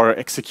rules are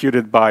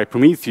executed by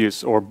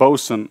Prometheus or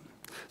Boson.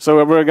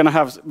 So we're going to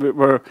have,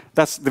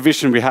 that's the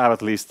vision we have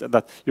at least,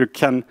 that you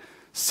can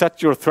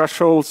set your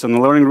thresholds and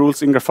alerting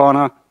rules in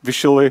Grafana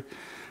visually,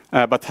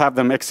 but have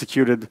them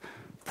executed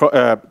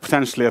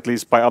potentially at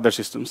least by other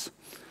systems.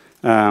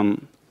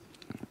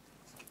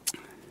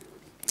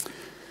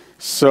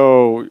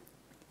 So,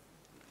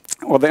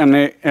 well,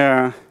 then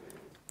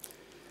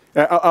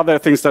other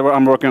things that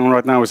I'm working on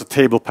right now is a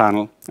table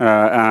panel,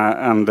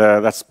 and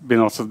that's been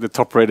also the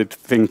top-rated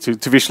thing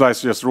to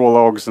visualize just raw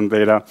logs and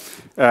data.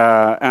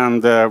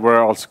 And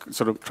we're also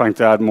sort of trying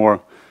to add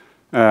more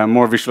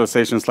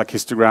visualizations like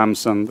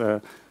histograms,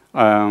 and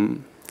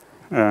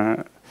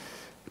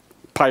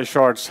pie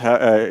charts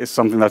is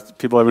something that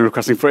people have been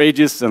requesting for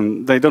ages,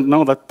 and they don't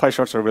know that pie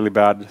charts are really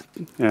bad.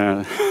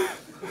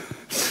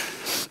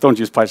 Don't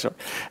use pie chart.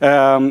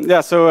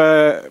 Yeah,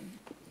 so.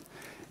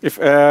 If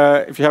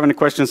you have any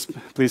questions,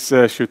 please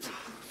shoot.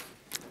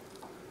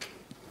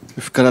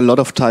 We've got a lot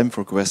of time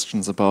for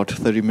questions, about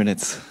 30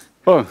 minutes.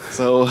 Oh.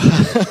 So,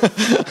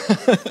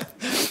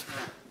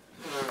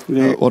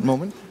 one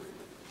moment.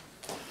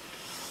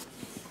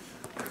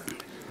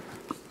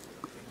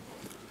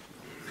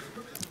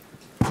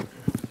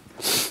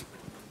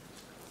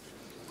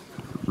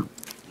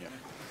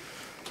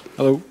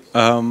 Hello.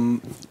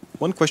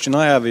 One question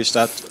I have is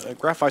that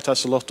Graphite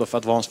has a lot of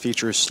advanced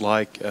features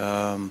like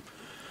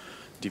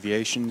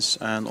deviations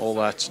and all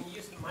that.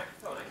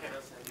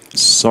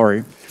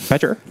 Sorry,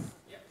 better?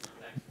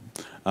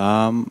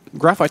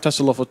 Graphite has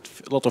a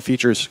lot of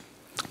features,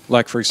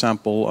 like for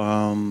example,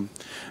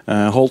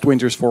 hold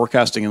winters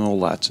forecasting and all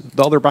that.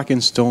 The other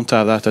backends don't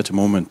have that at the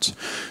moment.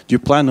 Do you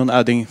plan on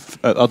adding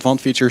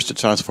advanced features to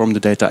transform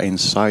the data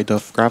inside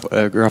of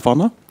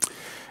Grafana?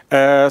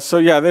 So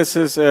yeah, this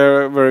is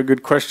a very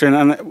good question.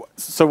 And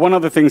so one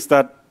of the things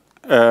that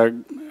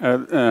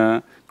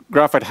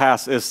Graphite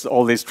has is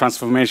all these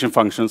transformation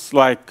functions,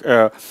 like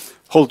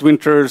hold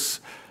winters,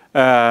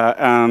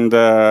 and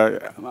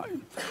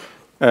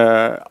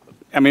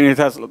I mean, it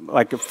has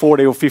like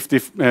 40 or 50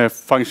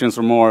 functions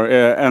or more.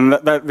 And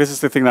this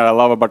is the thing that I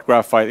love about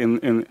Graphite.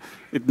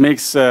 It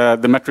makes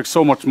the metric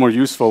so much more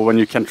useful when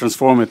you can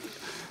transform it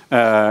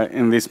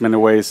in these many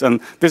ways.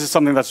 And this is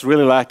something that's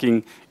really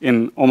lacking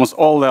in almost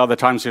all the other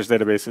time series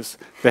databases.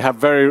 They have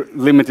very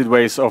limited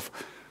ways of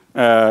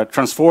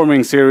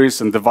transforming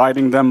series and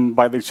dividing them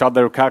by each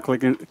other,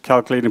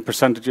 calculating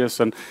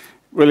percentages, and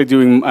really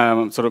doing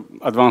sort of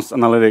advanced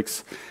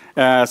analytics.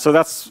 So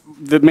that's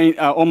the main,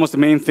 almost the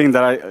main thing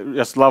that I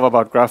just love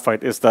about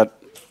Graphite, is that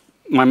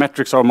my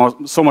metrics are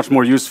so much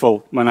more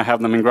useful when I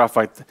have them in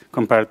Graphite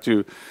compared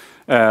to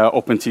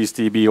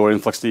OpenTSDB or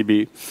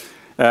InfluxDB.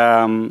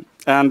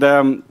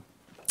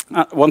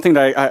 One thing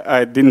that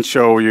I didn't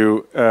show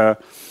you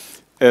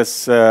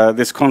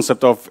this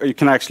concept of you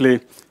can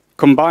actually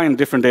combine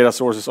different data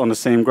sources on the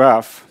same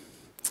graph.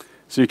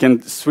 So you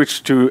can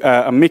switch to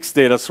a mixed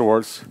data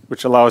source,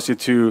 which allows you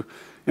to,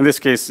 in this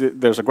case,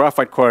 there's a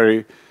Graphite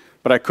query,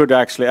 but I could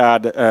actually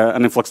add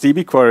an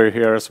InfluxDB query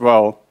here as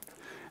well,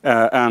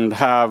 and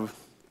have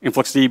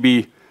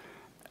InfluxDB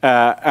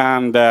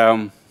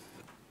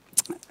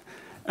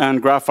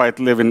and Graphite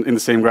live in the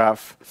same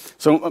graph.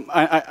 So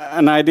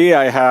an idea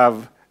I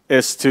have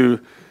is to,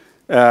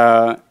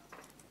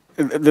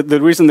 the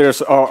reason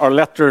there's are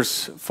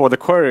letters for the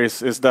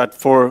queries is that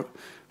for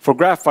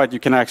Graphite you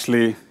can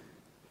actually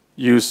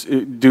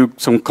do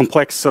some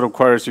complex sort of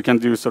queries. You can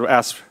do sort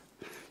of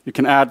you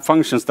can add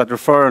functions that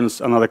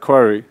reference another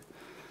query.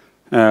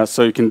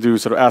 So you can do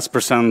sort of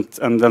as%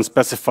 and then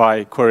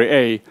specify query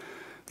A.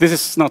 This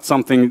is not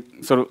something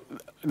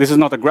this is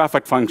not a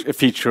Graphite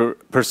feature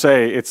per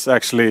se. It's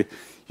actually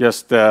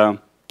just a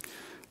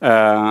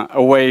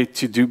way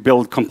to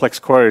build complex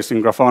queries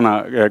in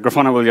Grafana.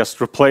 Grafana will just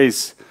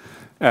replace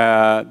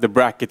the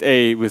bracket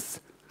A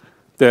with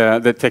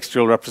the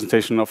textual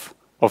representation of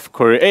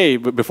query A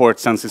before it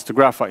sends it to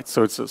Graphite.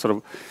 So it's a sort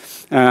of,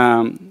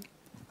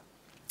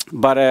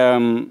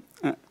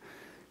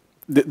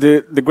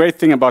 the great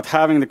thing about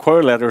having the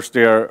query letters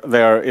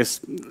there is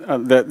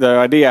the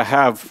idea I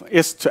have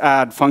is to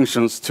add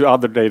functions to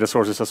other data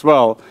sources as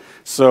well.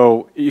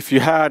 So if you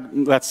had,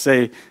 let's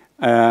say,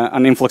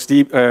 an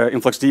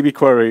InfluxDB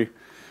query,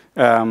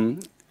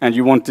 and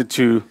you wanted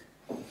to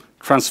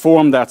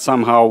transform that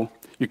somehow,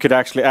 you could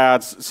actually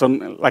add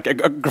some, like a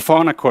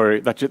Grafana query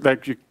that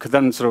you could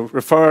then sort of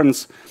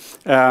reference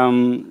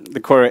the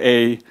query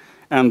A,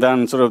 and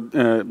then sort of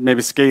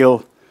maybe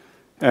scale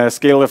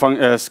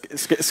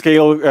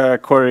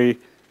query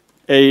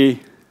A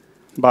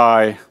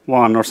by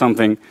 1 or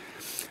something,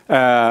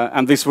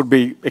 and this would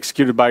be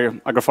executed by a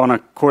Grafana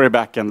query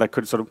backend that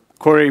could sort of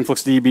query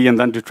InfluxDB and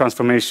then do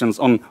transformations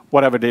on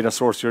whatever data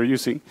source you're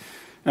using.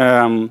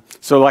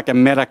 So like a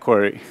meta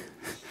query.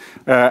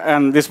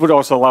 And this would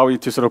also allow you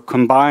to sort of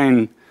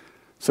combine,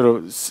 sort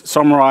of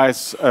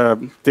summarize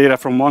data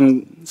from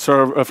one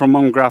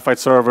Graphite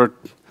server,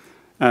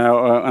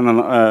 and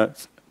then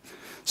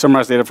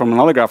summarize data from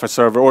another Graphite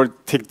server, or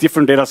take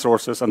different data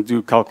sources and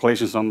do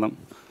calculations on them.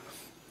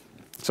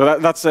 So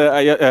that's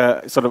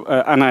sort of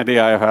an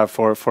idea I have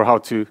for how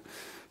to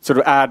sort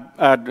of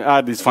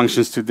add these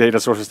functions to data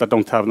sources that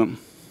don't have them.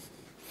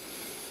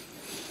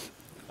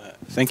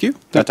 Thank you.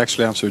 That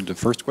actually answered the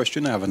first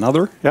question. I have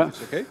another. Yeah.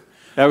 That's okay.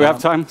 Yeah, we have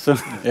time. So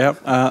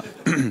yeah.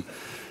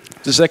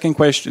 The second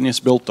question is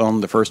built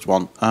on the first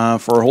one.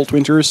 For Holt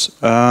Winters,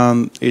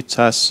 it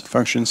has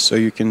functions so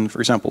you can, for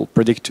example,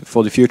 predict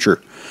for the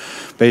future.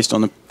 Based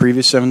on the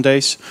previous 7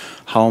 days,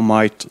 how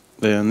might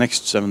the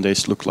next 7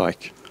 days look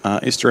like?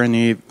 Is there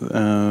any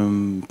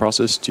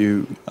process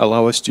to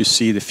allow us to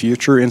see the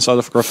future inside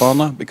of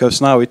Grafana?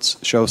 Because now it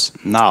shows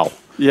now,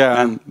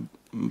 yeah, and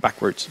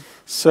backwards.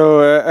 So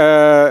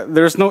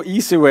there's no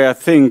easy way, I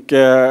think.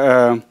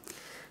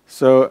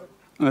 So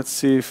let's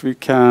see if we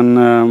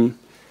can.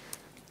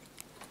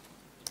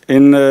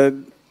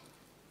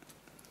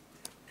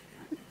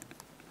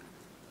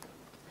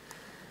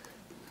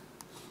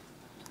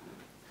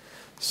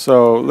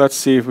 So let's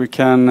see if we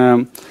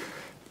can.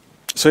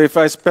 So if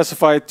I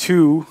specify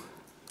 2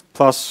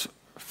 plus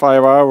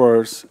 5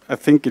 hours, I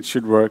think it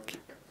should work.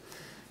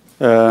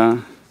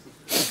 So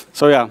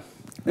yeah,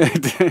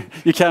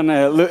 you can.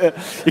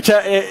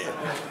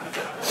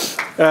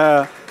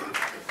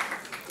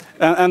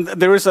 And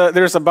there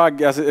is a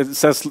bug, as it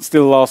says,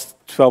 still last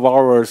 12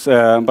 hours,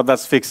 but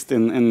that's fixed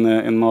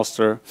in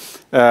master.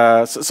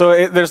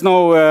 There's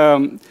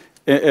no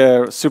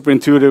super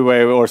intuitive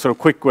way or sort of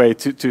quick way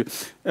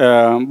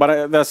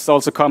but that's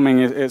also coming.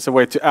 It's a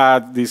way to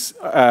add these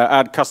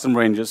add custom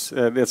ranges.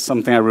 That's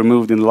something I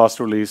removed in the last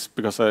release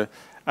because I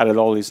added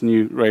all these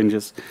new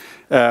ranges.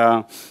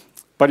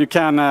 But you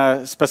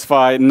can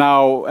specify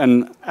now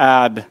and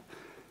add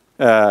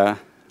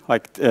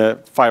like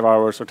 5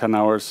 hours or 10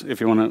 hours if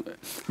you want to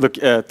look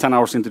 10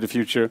 hours into the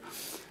future.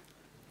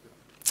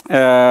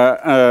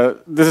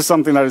 This is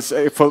something that is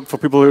for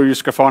people who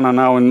use Grafana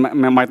now and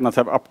might not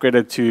have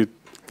upgraded to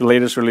the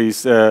latest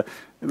release. The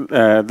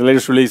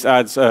latest release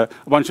adds a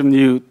bunch of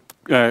new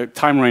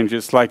time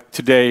ranges, like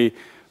today,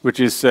 which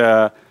is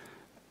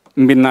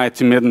midnight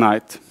to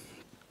midnight,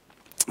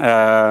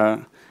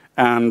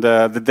 and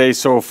the day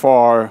so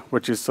far,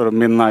 which is sort of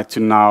midnight to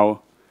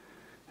now.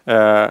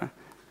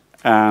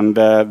 And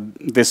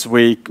this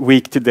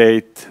week to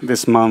date,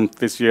 this month,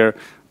 this year,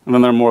 and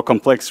then there are more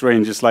complex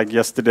ranges like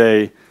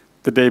yesterday,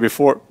 the day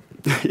before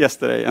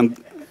yesterday, and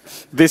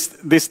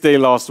this day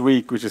last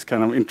week, which is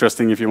kind of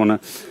interesting if you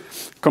want to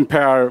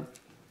compare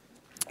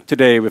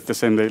today with the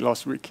same day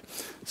last week.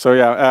 So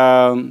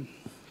yeah,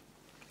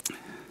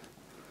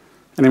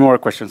 any more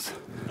questions?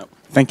 No.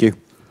 Thank you.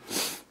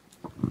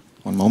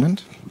 One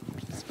moment.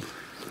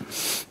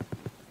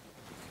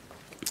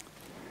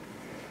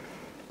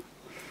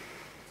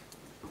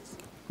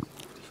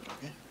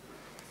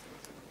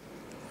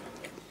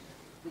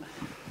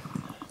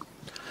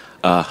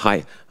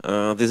 Hi.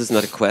 This is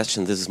not a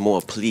question. This is more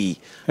a plea.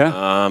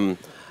 Yeah.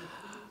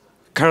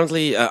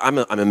 Currently, I'm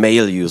a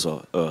mail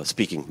user,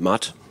 speaking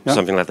MUD,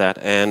 something like that.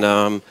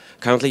 And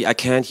currently, I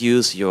can't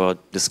use your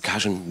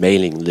discussion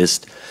mailing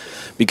list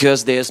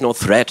because there's no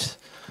thread,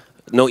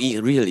 no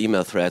real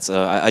email threads.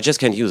 I just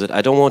can't use it.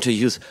 I don't want to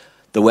use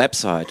the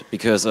website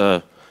because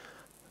I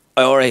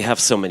already have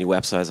so many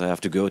websites I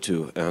have to go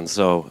to, and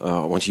so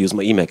I want to use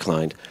my email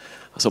client.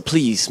 So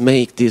please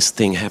make this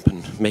thing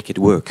happen, make it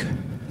work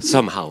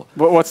somehow.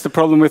 What's the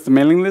problem with the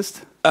mailing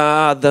list?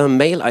 The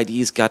mail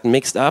IDs got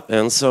mixed up,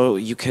 and so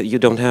you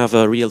don't have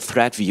a real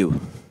thread view.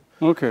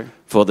 Okay.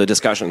 For the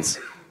discussions.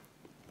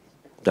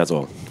 That's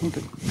all.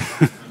 Okay.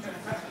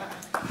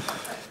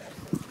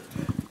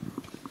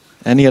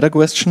 Any other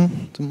question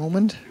at the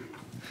moment?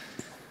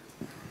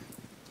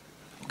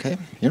 Okay,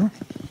 here.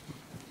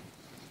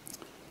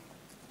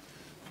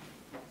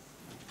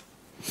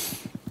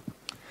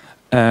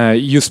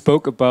 You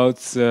spoke about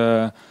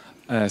the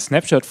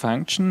snapshot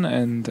function,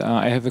 and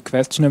I have a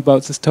question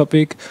about this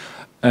topic.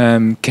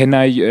 Can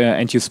I,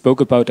 and you spoke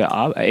about the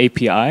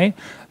API,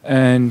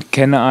 and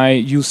can I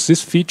use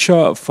this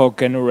feature for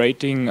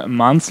generating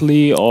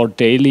monthly or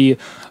daily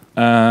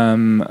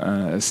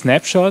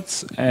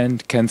snapshots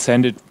and can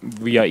send it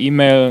via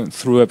email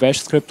through a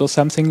bash script or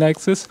something like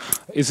this?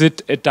 Is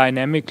it a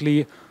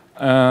dynamically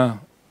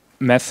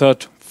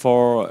method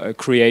for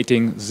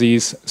creating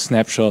these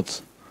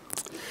snapshots?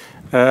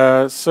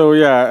 So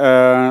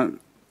yeah,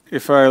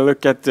 if I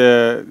look at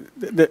the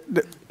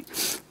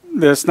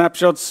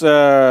snapshots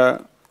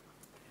that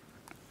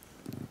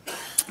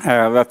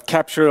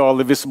capture all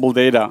the visible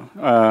data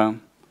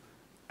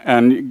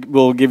and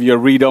will give you a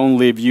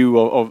read-only view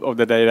of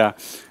the data.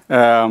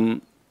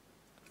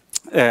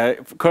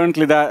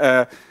 Currently,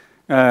 that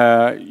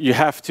you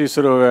have to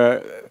sort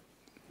of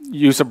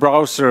use a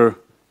browser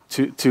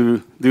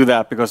to do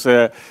that because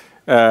the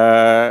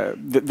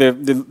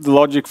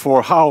logic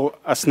for how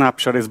a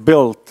snapshot is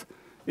built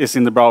is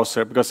in the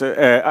browser because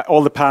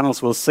all the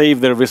panels will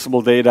save their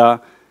visible data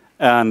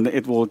and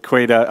it will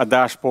create a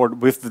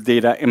dashboard with the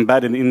data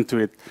embedded into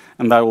it,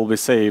 and that will be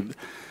saved.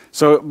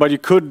 So, but you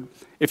could,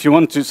 if you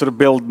want to sort of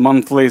build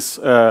monthlies,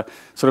 sort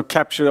of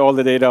capture all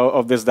the data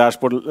of this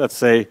dashboard, let's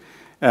say,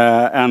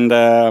 and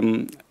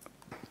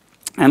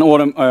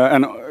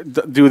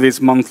do this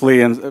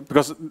monthly, and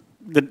because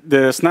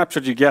the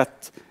snapshot you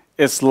get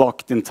is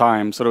locked in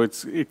time, so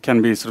it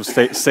can be sort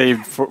of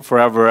saved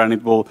forever, and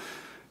it will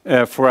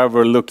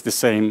forever look the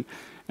same.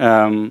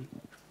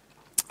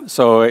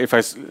 So if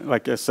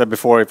like I said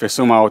before, if I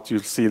zoom out,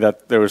 you'll see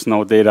that there is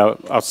no data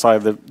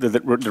outside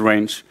the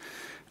range.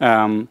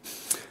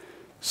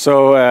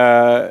 So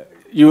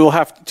you will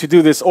have to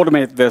do this,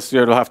 automate this.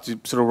 You'll have to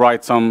sort of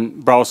write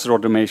some browser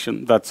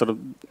automation that sort of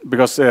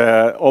because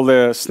all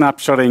the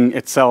snapshotting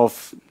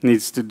itself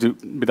needs to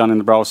be done in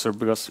the browser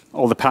because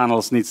all the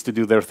panels needs to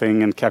do their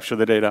thing and capture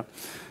the data.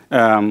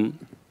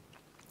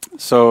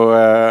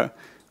 So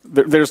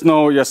there's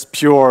no just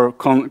pure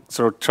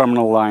sort of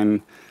terminal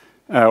line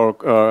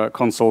or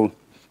console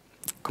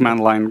command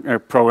line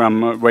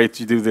program way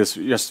to do this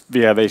just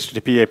via the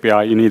HTTP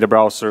API. You need a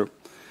browser.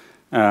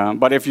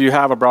 But if you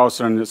have a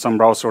browser and some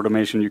browser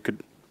automation, you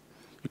could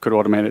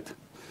automate it.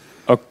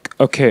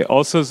 Okay.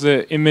 Also,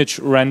 the image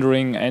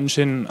rendering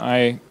engine,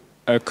 I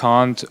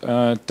can't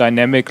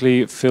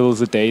dynamically fill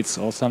the dates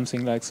or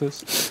something like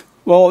this.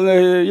 Well,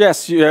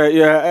 yes,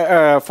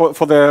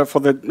 for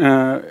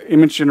the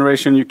image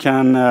generation, you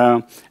can.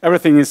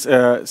 Everything is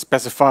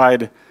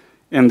specified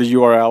in the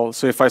URL.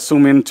 So if I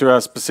zoom into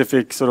a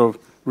specific sort of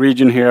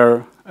region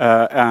here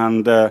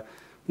and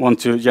want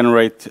to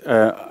generate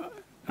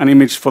an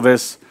image for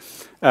this,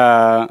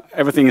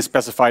 everything is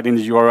specified in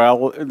the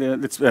URL.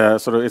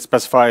 It's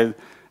specified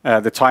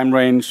the time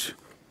range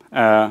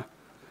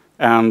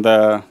and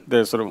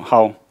the sort of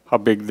how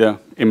big the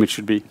image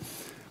should be.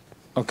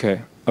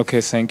 Okay.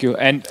 Okay, thank you.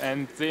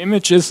 And the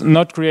image is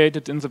not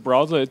created in the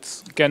browser;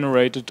 it's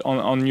generated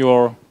on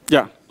your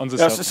on the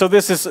server. So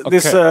this is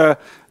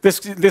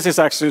this is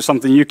actually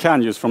something you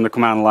can use from the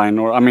command line,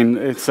 or I mean,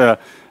 it's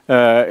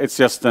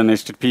just an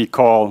HTTP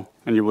call,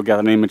 and you will get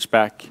an image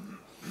back.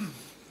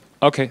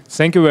 Okay,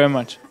 thank you very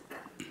much.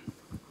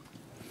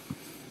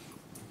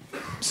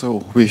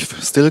 So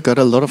we've still got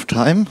a lot of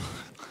time.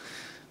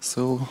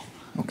 So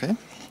okay.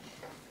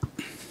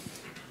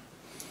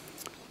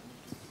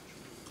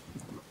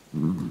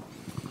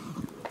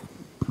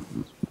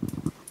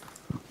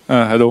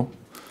 Hello.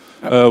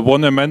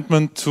 One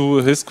amendment to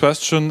his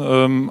question.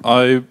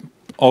 I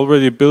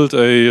already built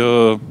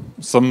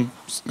some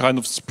kind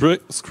of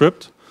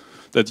script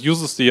that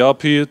uses the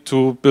RP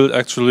to build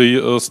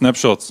actually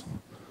snapshots.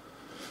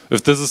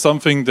 If this is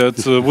something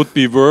that would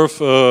be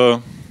worth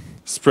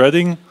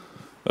spreading,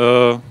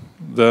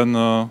 then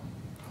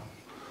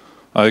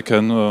I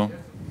can.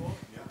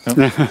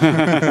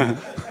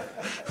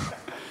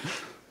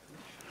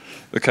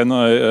 Can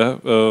I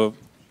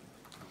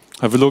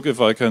have a look if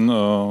I can?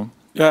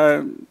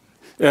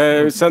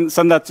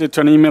 Send that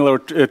to an email or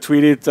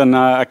tweet it, and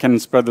I can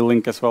spread the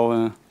link as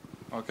well.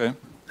 Okay.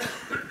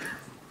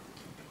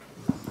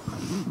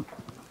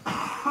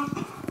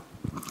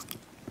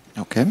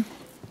 Okay,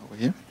 over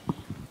here.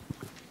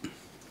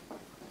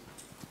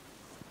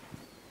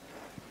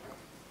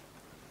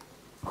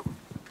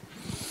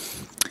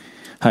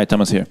 Hi,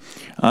 Thomas here.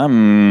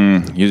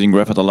 I'm using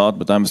Graphite a lot,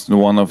 but I'm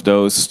one of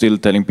those still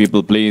telling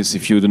people, please,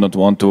 if you do not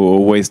want to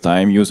waste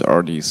time, use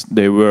RDs.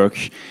 They work,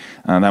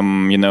 and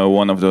I'm,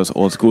 one of those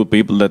old school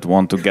people that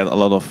want to get a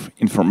lot of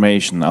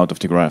information out of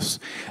the graphs.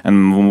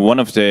 And one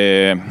of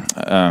the,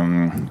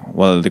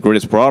 the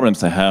greatest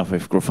problems I have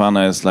with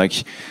Grafana is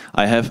like,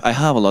 I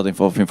have a lot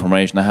of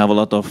information. I have a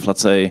lot of,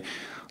 let's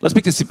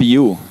pick the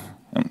CPU.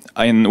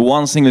 In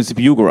one single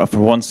CPU graph, for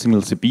one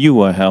single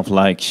CPU, I have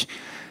like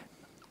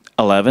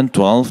 11,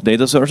 12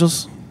 data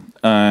sources,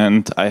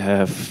 and I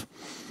have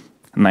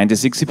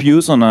 96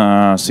 CPUs on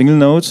a single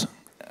node,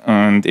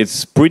 and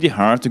it's pretty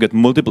hard to get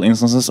multiple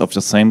instances of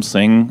the same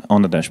thing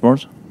on the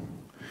dashboard.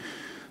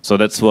 So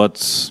that's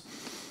what's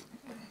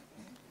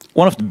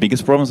one of the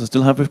biggest problems I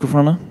still have with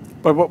Grafana.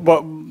 But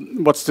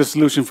what's the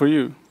solution for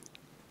you?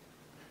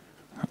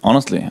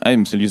 Honestly,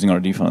 I'm still using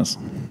RD files.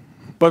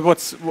 But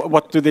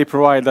what do they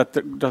provide that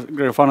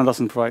Grafana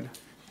doesn't provide?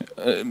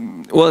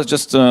 Well, it's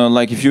just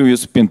like if you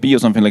use PNP or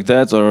something like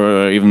that,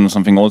 or even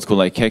something old school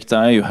like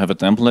Cacti, you have a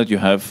template, you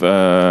have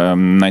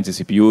 90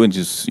 CPU, and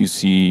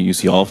you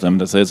see all of them.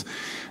 That's it,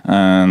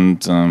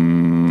 and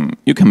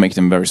you can make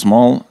them very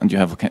small, and you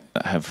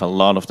have a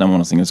lot of them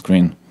on a single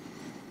screen.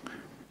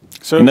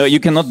 So you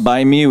cannot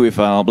buy me with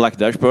a black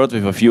dashboard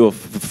with a few of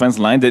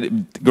fancy lines.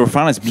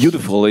 Grafana is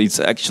beautiful.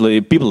 It's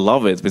actually people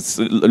love it. It's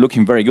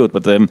looking very good,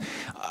 but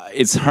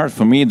it's hard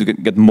for me to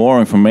get more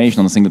information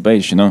on a single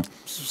page.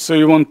 So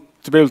you want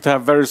to be able to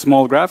have very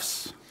small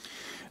graphs?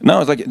 No,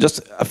 it's like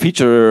just a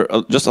feature,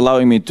 just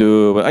allowing me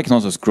to. Well, I can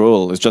also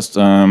scroll. It's just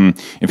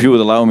if you would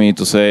allow me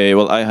to say,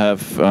 well, I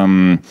have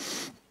kind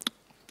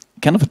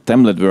of a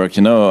template work.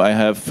 I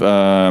have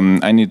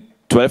I need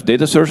 12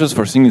 data sources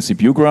for a single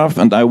CPU graph,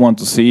 and I want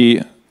to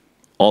see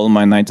all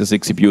my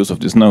 96 CPUs of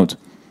this node.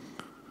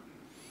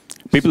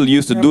 People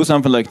used to do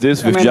something like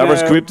this with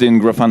JavaScript in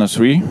Grafana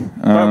 3.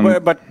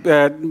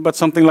 But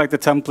something like the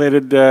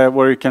templated,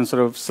 where you can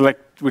sort of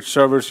select which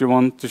servers you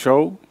want to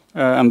show,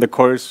 and the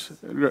cores.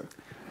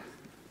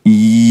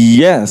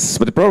 Yes,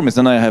 but the problem is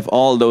then I have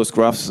all those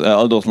graphs,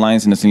 all those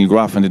lines in a single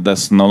graph, and it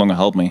does no longer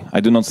help me. I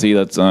do not see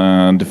that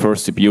the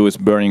first CPU is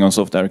burning on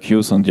soft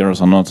queues and the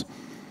others are not.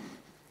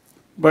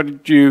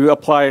 But you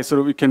apply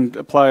you can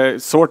apply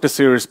sort the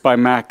series by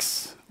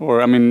max.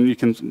 Or you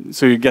can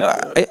you get.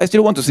 I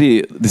still want to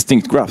see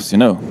distinct graphs. It's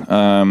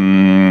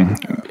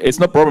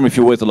no problem if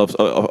you waste a lot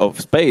of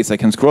space. I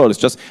can scroll. It's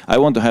just I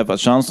want to have a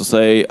chance to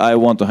say I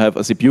want to have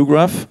a CPU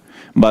graph,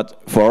 but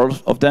for all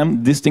of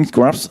them distinct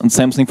graphs, and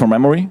same thing for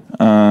memory.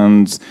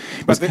 And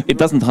it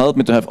doesn't help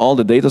me to have all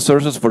the data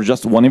sources for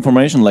just one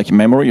information like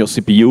memory or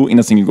CPU in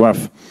a single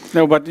graph.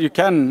 No, but you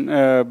can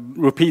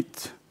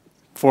repeat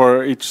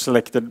for each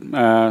selected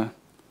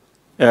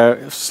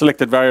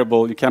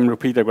variable. You can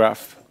repeat a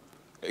graph.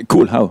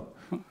 Cool, how?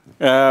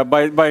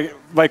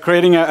 By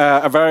creating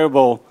a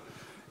variable,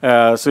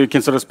 so you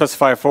can sort of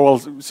specify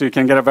so you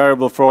can get a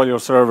variable for all your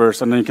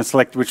servers, and then you can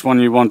select which one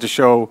you want to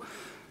show,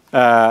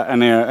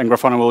 and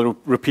Grafana will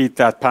repeat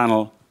that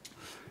panel.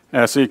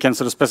 So you can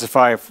sort of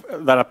specify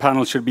that a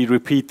panel should be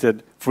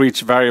repeated for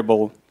each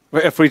variable,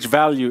 for each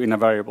value in a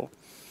variable.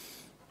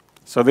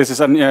 So this is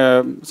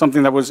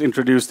something that was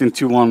introduced in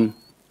 2.1,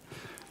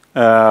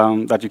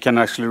 that you can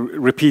actually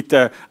repeat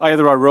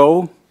either a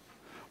row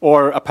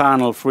or a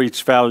panel for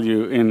each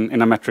value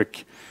in a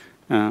metric.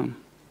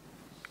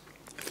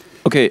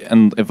 Okay,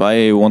 and if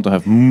I want to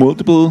have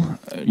multiple,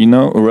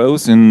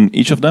 rows in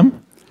each of them,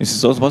 is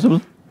this also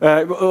possible?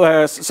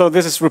 So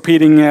this is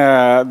repeating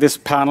this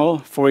panel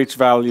for each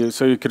value.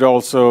 So you could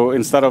also,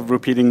 instead of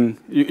repeating,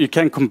 you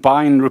can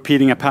combine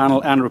repeating a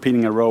panel and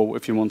repeating a row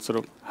if you want sort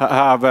of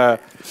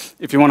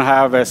if you want to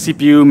have a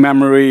CPU,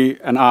 memory,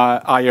 and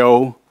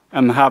I/O,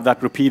 and have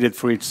that repeated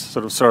for each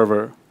sort of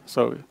server.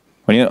 So.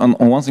 On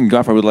one single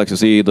graph, I would like to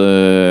see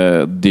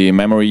the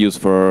memory used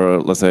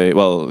for, let's say,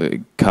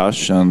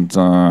 cache and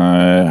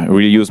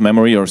reuse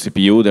memory or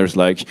CPU. There's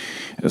like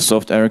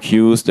soft error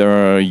queues. There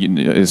are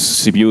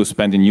CPU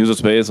spent in user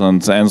space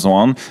and so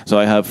on. So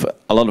I have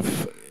a lot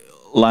of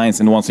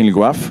lines in one single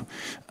graph,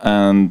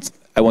 and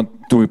I want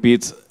to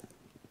repeat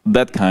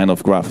that kind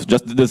of graph.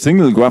 Just the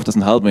single graph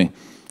doesn't help me.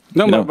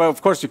 No, but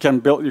of course you can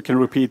build. You can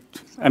repeat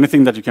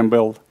anything that you can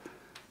build.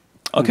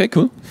 Okay,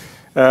 cool.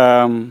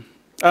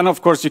 And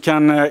of course, you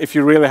can, if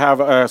you really have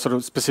a sort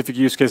of specific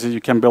use cases, you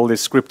can build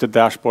these scripted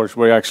dashboards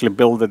where you actually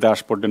build the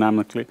dashboard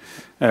dynamically,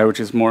 which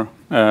is more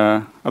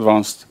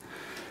advanced.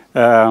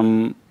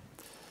 There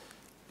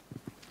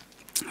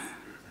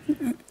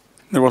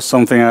was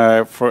something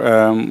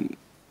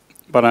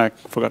but I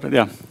forgot it.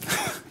 Yeah,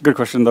 good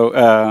question though.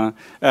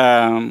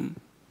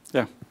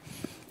 Yeah,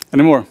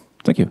 any more?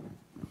 Thank you.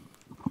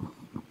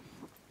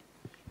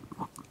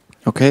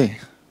 Okay,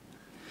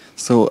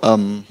 so.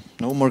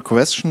 No more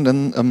question,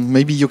 then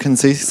maybe you can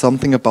say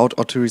something about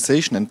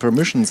authorization and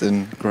permissions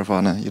in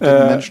Grafana. You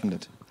didn't mention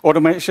it.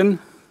 Automation?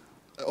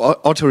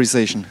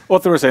 authorization.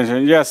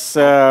 Authorization, yes.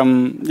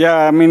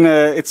 Yeah, I mean,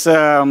 it's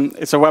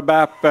a web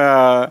app.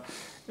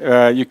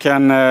 You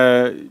can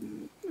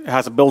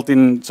has a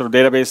built-in sort of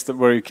database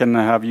where you can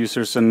have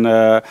users, and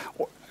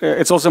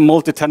it's also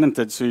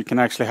multi-tenanted, so you can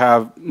actually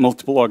have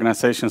multiple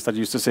organizations that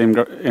use the same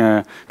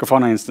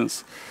Grafana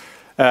instance.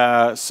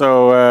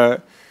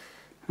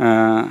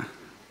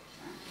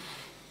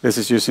 This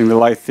is using the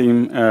light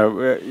theme.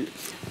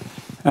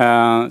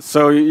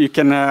 So you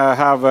can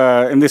have,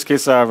 in this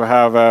case, I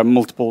have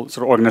multiple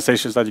sort of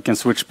organizations that you can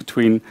switch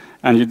between,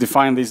 and you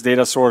define these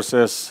data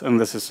sources, and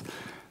this is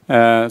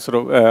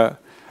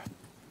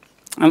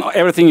and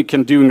everything you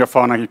can do in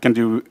Grafana, you can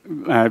do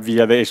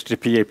via the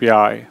HTTP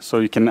API. So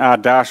you can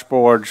add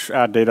dashboards,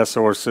 add data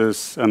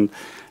sources, and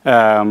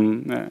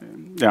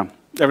yeah,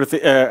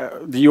 everything.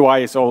 The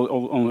UI is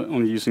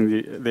only using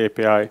the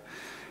API.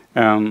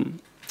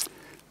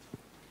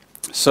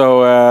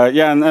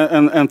 Yeah,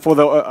 and for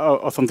the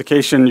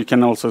authentication, you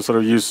can also sort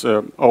of use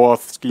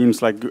OAuth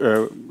schemes like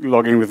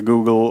logging with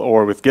Google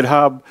or with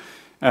GitHub,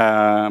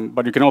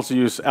 but you can also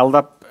use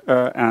LDAP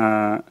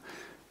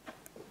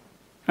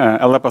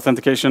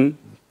authentication.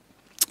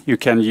 You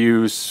can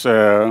use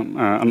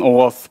an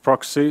OAuth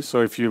proxy.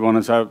 So if you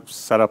want to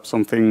set up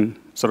something,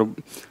 sort of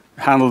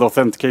handle the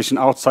authentication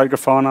outside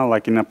Grafana,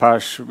 like in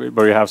Apache,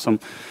 where you have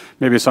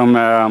maybe some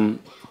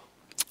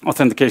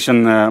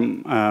authentication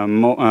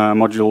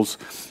modules,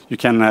 you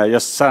can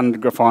just send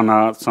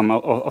Grafana some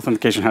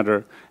authentication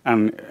header,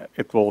 and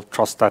it will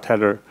trust that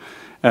header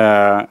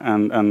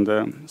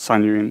and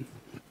sign you in.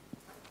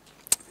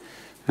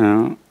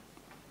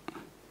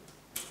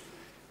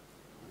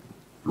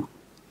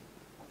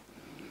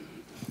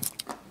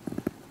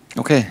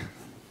 Okay,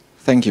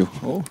 thank you.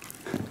 Oh.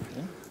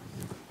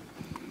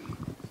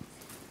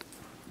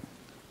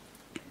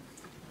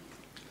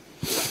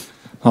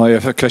 I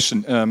have a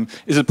question.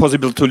 Is it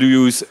possible to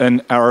use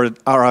an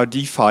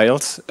RRD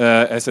files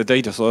as a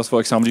data source? For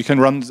example, you can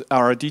run the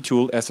RRD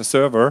tool as a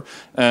server,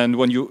 and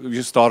when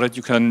you start it,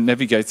 you can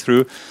navigate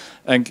through.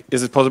 And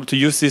is it possible to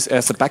use this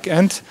as a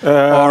backend,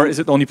 or is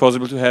it only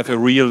possible to have a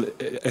real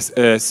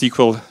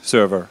SQL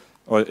server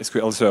or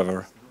SQL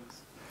server?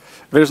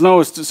 There's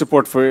no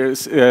support for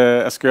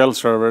SQL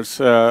servers.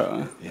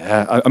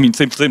 Yeah, I mean,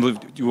 simply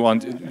you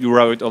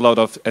wrote a lot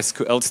of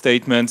SQL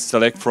statements,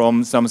 select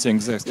from something.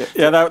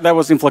 Yeah, that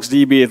was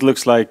InfluxDB. It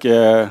looks like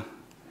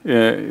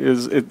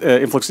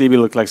InfluxDB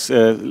looked like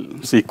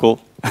SQL,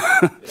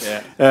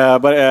 yeah.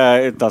 But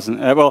it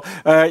doesn't.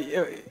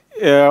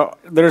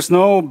 There's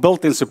no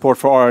built-in support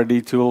for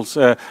RRD tools.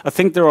 I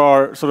think there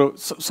are sort of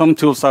some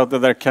tools out there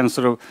that can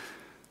sort of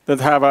that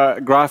have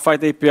a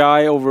Graphite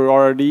API over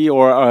RRD,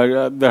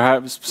 or there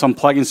have some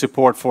plugin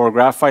support for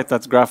Graphite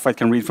that Graphite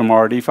can read from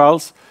RRD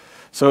files.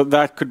 So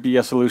that could be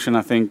a solution,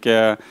 I think,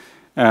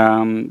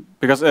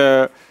 because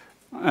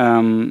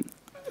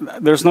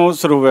there's no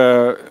sort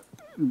of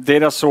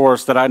data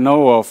source that I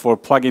know of, or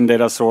plugin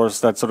data source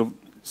that sort of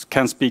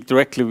can speak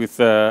directly with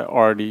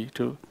RRD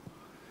tool.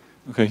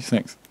 Okay,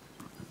 thanks.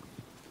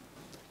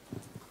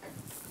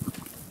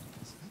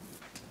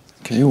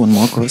 Okay, one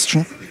more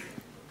question.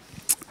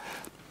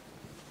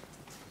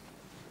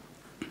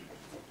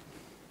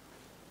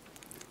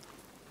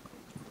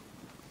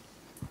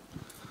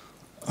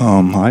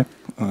 Hi.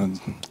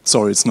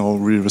 Sorry, it's no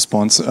real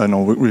response,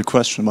 no real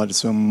question, but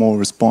it's a more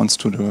response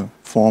to the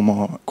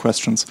former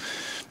questions.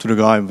 To the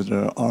guy with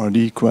the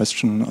RD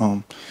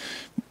question,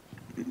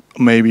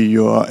 maybe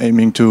you are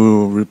aiming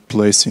to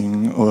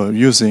replacing or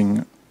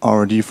using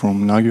RD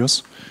from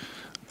Nagios,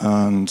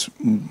 and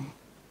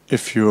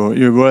if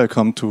you're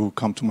welcome to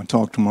come to my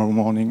talk tomorrow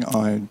morning.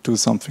 I do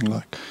something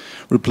like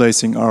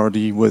replacing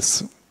RD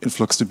with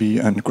InfluxDB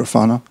and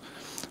Grafana,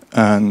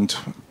 and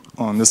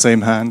on the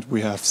same hand,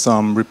 we have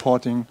some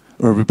reporting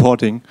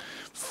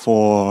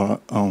for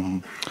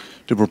the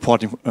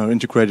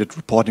integrated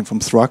reporting from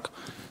Thrug.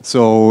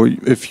 So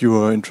if you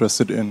are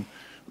interested in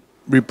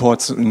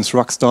reports in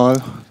Thrug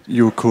style,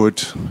 you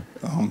could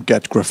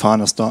get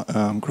Grafana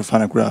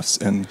graphs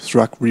in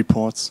Thrug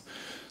reports.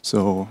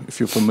 So if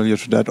you're familiar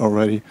with that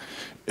already,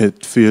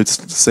 it feels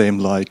the same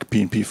like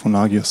PNP for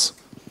Nagios.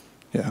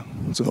 Yeah.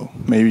 So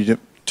maybe the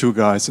two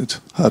guys, it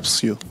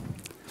helps you.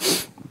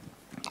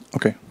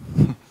 Okay.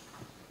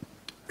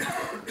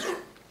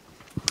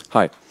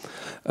 Hi.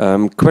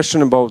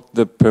 Question about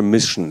the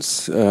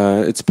permissions.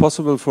 It's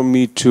possible for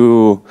me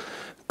to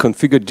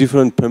configure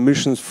different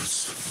permissions,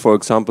 for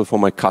example, for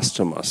my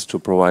customers, to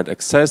provide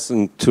access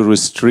and to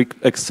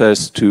restrict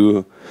access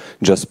to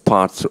just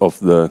parts of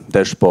the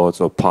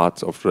dashboards or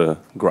parts of the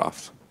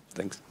graph.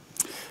 Thanks.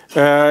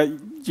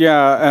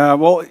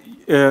 Well,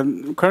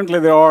 currently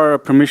there are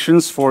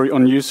permissions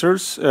on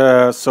users,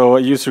 so a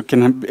user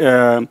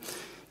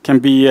can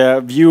be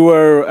a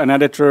viewer, an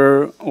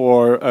editor,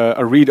 or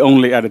a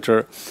read-only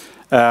editor.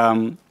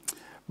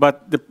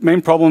 But the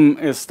main problem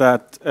is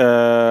that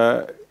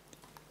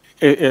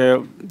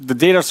the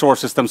data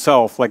sources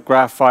themselves, like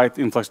Graphite,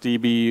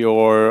 InfluxDB,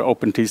 or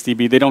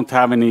OpenTSDB, they don't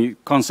have any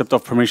concept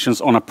of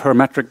permissions on a per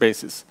metric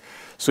basis.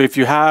 So if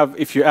you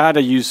add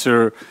a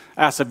user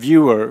as a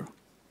viewer,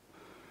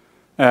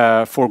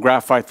 for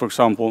Graphite, for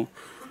example,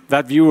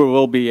 that viewer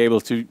will be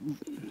able to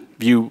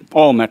view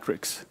all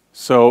metrics.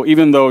 So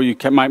even though you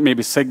might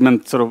maybe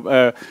segment sort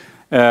of,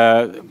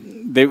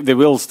 they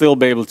will still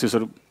be able to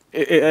sort of,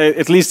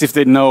 at least if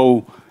they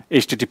know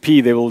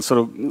HTTP, they will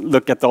sort of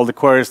look at all the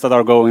queries that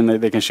are going,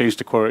 they can change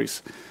the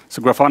queries.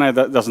 So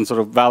Grafana doesn't sort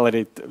of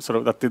validate sort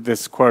of that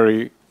this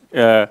query,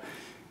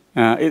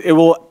 it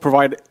will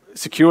provide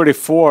security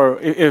for,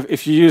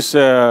 if you use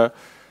the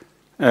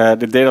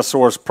data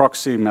source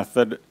proxy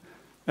method,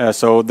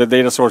 so the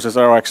data sources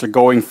are actually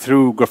going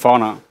through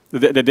Grafana,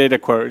 the data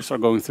queries are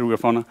going through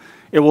Grafana,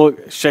 it will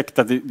check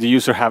that the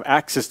user have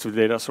access to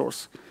the data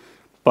source.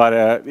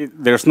 But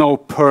there's no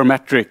per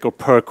metric or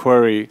per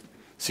query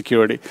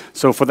security.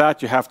 So for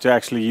that, you have to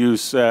actually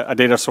use a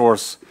data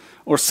source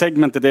or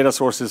segment the data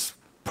sources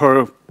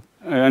per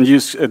and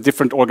use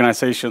different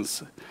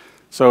organizations.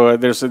 So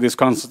there's this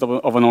concept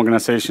of an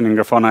organization in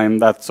Grafana, in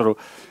that sort of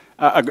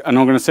an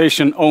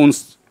organization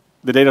owns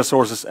the data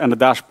sources and the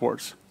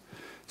dashboards.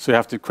 So you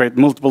have to create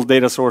multiple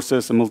data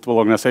sources and multiple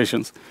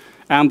organizations.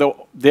 And the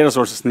data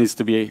sources needs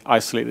to be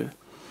isolated.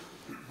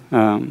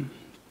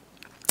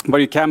 But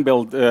you can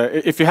build,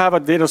 if you have a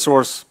data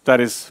source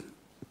that is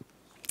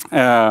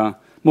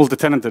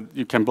multi-tenanted,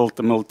 you can build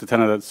the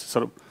multi-tenanted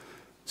sort of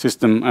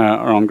system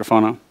around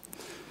Grafana.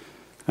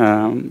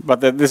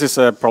 But this is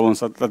a problem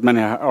that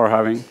many are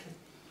having.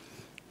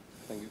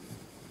 Thank you.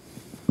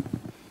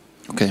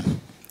 Okay.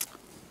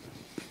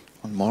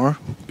 One more.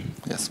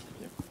 Yes.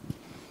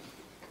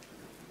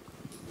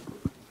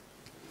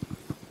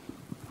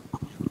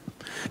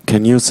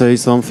 Can you say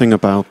something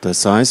about the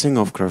sizing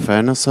of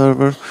Grafana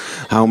server?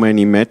 How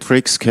many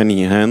metrics can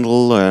he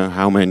handle?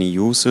 How many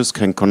users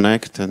can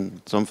connect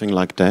and something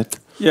like that?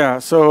 Yeah,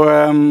 so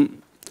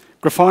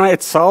Grafana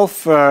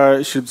itself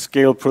should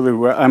scale pretty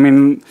well. I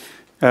mean,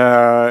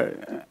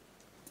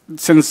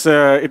 since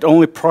it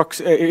only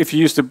if you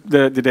use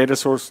the data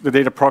source, the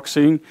data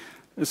proxying,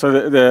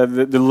 so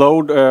the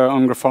load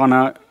on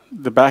Grafana,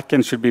 the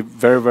backend should be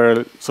very,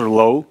 very sort of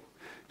low.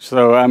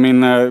 So I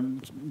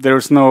mean,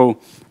 there's no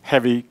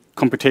heavy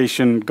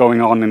computation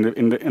going on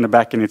in the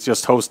backend. It's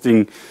just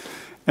hosting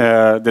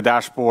the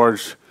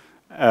dashboards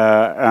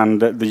and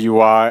the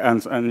UI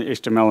and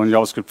HTML and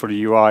JavaScript for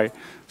the UI.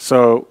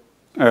 So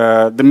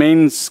the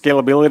main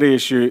scalability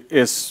issue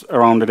is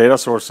around the data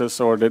sources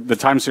or the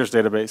time series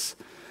database.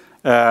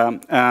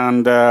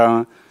 And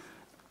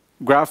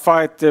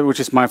Graphite, which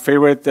is my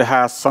favorite,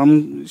 has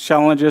some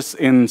challenges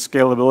in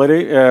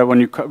scalability when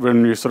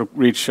you sort of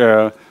reach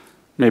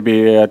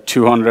maybe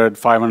 200,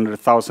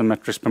 500,000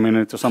 metrics per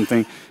minute or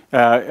something.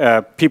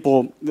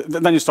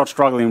 Then you start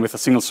struggling with a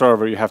single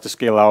server. You have to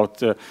scale out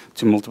to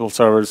multiple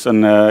servers,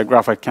 and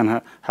Graphite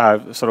can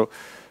have sort of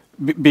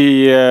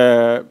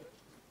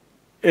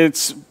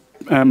it's.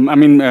 I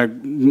mean,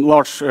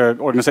 large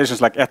organizations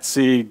like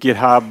Etsy,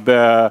 GitHub.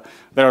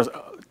 There are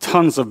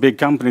tons of big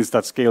companies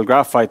that scale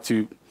Graphite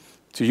to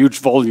huge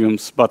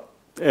volumes, but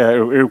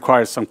it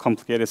requires some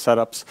complicated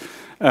setups.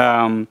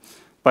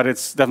 But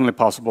it's definitely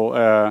possible.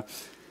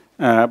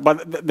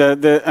 But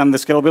the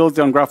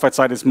scalability on Graphite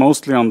side is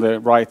mostly on the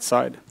write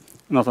side,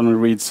 not on the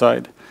read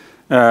side.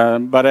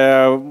 But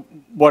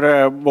what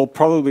will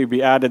probably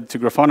be added to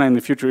Grafana in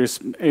the future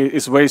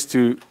is ways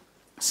to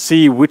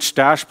see which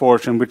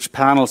dashboards and which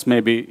panels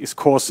maybe is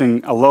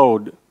causing a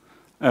load.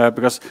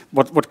 Because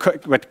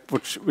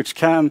which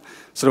can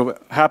sort of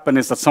happen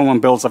is that someone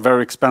builds a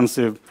very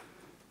expensive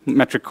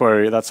metric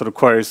query that sort of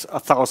queries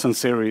 1,000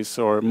 series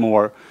or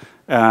more.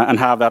 And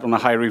have that on a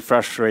high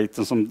refresh rate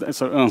on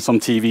some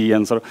TV,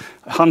 and sort of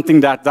hunting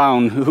that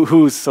down,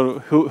 who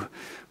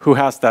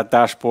has that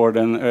dashboard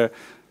and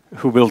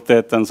who built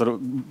it, and sort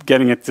of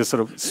getting it to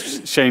sort of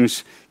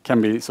change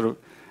can be sort of,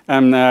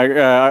 and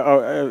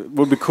it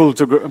would be cool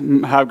to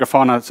have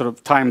Grafana sort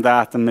of time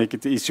that and make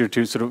it easier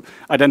to sort of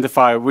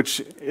identify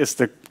which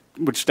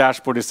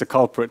dashboard is the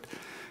culprit.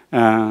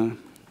 So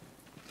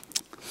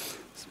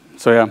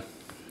yeah.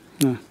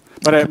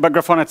 But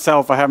Grafana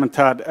itself, I haven't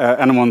had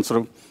anyone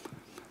sort of.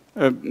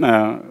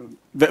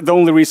 The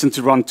only reason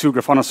to run 2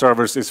 Grafana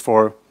servers is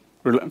for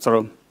sort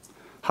of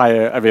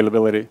higher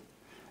availability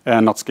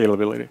and not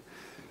scalability.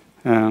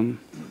 But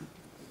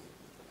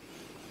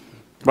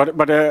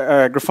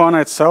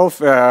Grafana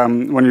itself,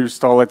 when you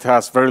install it,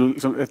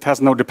 it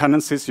has no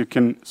dependencies. You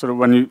can sort of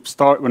when you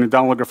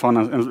download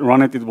Grafana and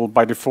run it, it will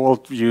by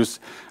default use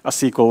a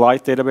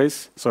SQLite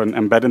database, so an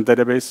embedded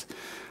database.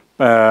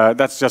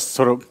 That's just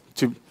sort of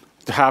to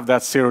have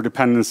that zero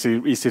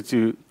dependency, easy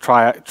to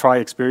try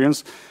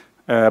experience.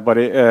 But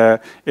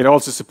it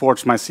also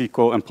supports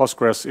MySQL and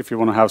Postgres if you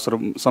want to have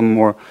sort of some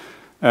more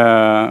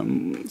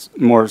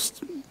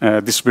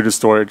distributed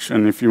storage,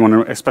 and if you want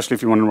to, especially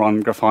if you want to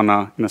run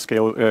Grafana in a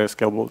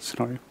scalable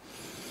scenario.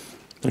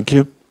 Thank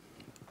you.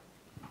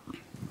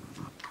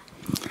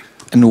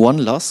 And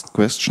one last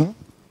question.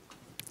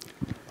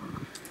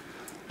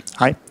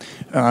 Hi.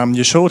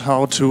 You showed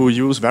how to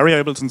use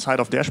variables inside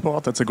of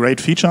dashboard. That's a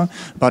great feature.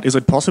 But is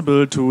it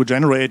possible to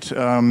generate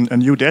a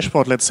new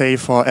dashboard, let's say,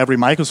 for every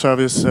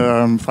microservice,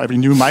 for every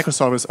new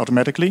microservice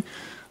automatically?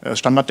 a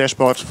standard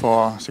dashboard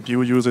for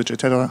CPU usage,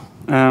 etc.?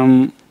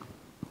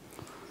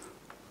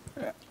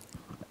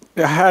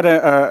 I had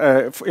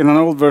in an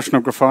old version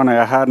of Grafana,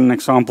 I had an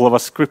example of a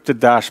scripted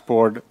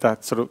dashboard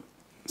that sort of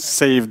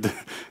saved,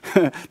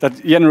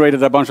 that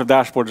generated a bunch of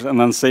dashboards and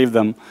then saved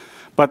them.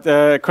 But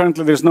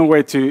currently, there's no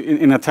way to,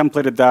 in a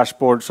templated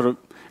dashboard, sort of.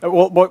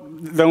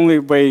 The only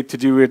way to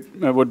do it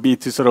would be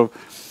to sort of.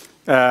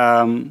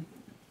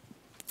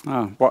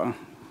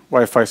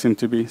 Wi-Fi seems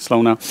to be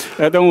slow now.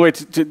 The only way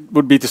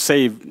would be to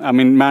save. I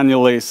mean,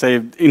 manually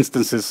save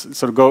instances.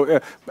 Sort of go.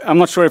 I'm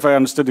not sure if I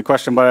understood the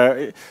question,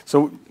 but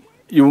so.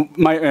 You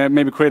might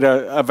maybe create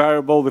a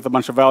variable with a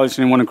bunch of values,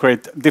 and you want to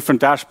create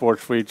different dashboards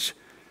for each.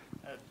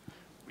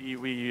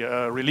 We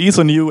release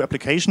a new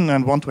application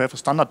and want to have a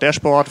standard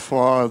dashboard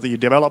for the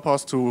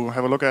developers to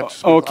have a look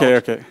at.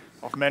 Okay.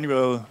 Of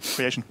manual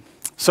creation.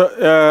 So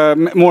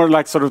more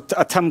like sort of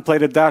a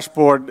templated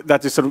dashboard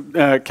that you sort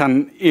of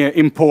can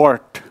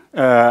import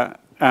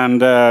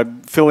and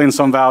fill in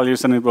some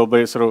values, and it will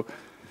be sort of.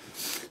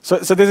 So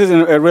this is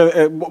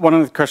really one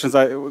of the questions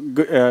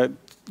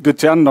good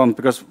to end on,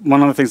 because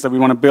one of the things that we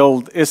want to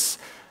build is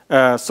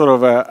sort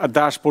of a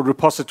dashboard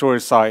repository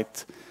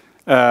site,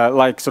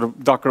 like sort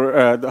of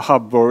Docker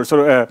Hub, or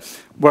sort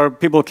of where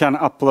people can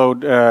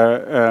upload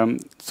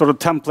sort of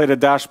templated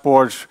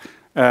dashboards.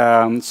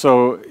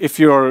 So if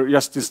you're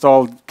just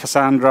installed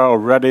Cassandra or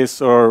Redis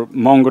or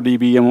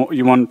MongoDB and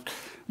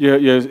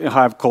you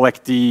have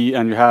CollectD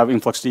and you have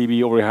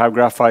InfluxDB or you have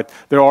Graphite,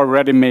 there are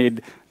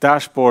ready-made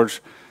dashboards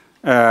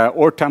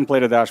or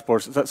templated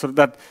dashboards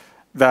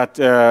that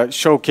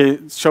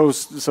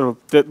shows sort of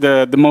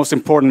the most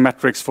important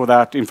metrics for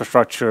that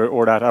infrastructure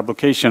or that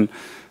application.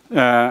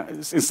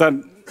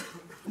 Instead,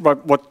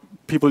 what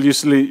people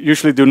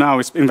usually do now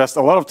is invest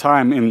a lot of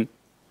time in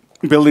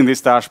building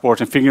these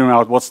dashboards and figuring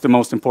out what's the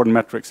most important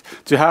metrics.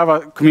 To have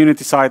a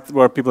community site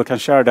where people can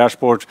share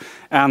dashboards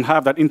and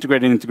have that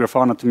integrated into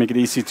Grafana to make it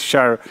easy to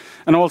share,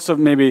 and also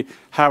maybe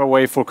have a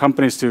way for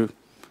companies to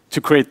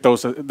create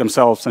those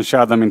themselves and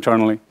share them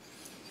internally.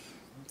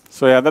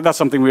 So yeah, that's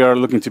something we are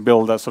looking to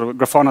build, a sort of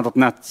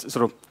Grafana.net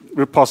sort of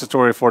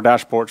repository for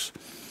dashboards.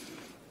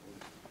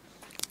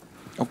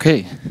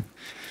 Okay.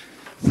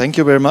 Thank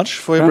you very much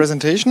for your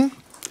presentation.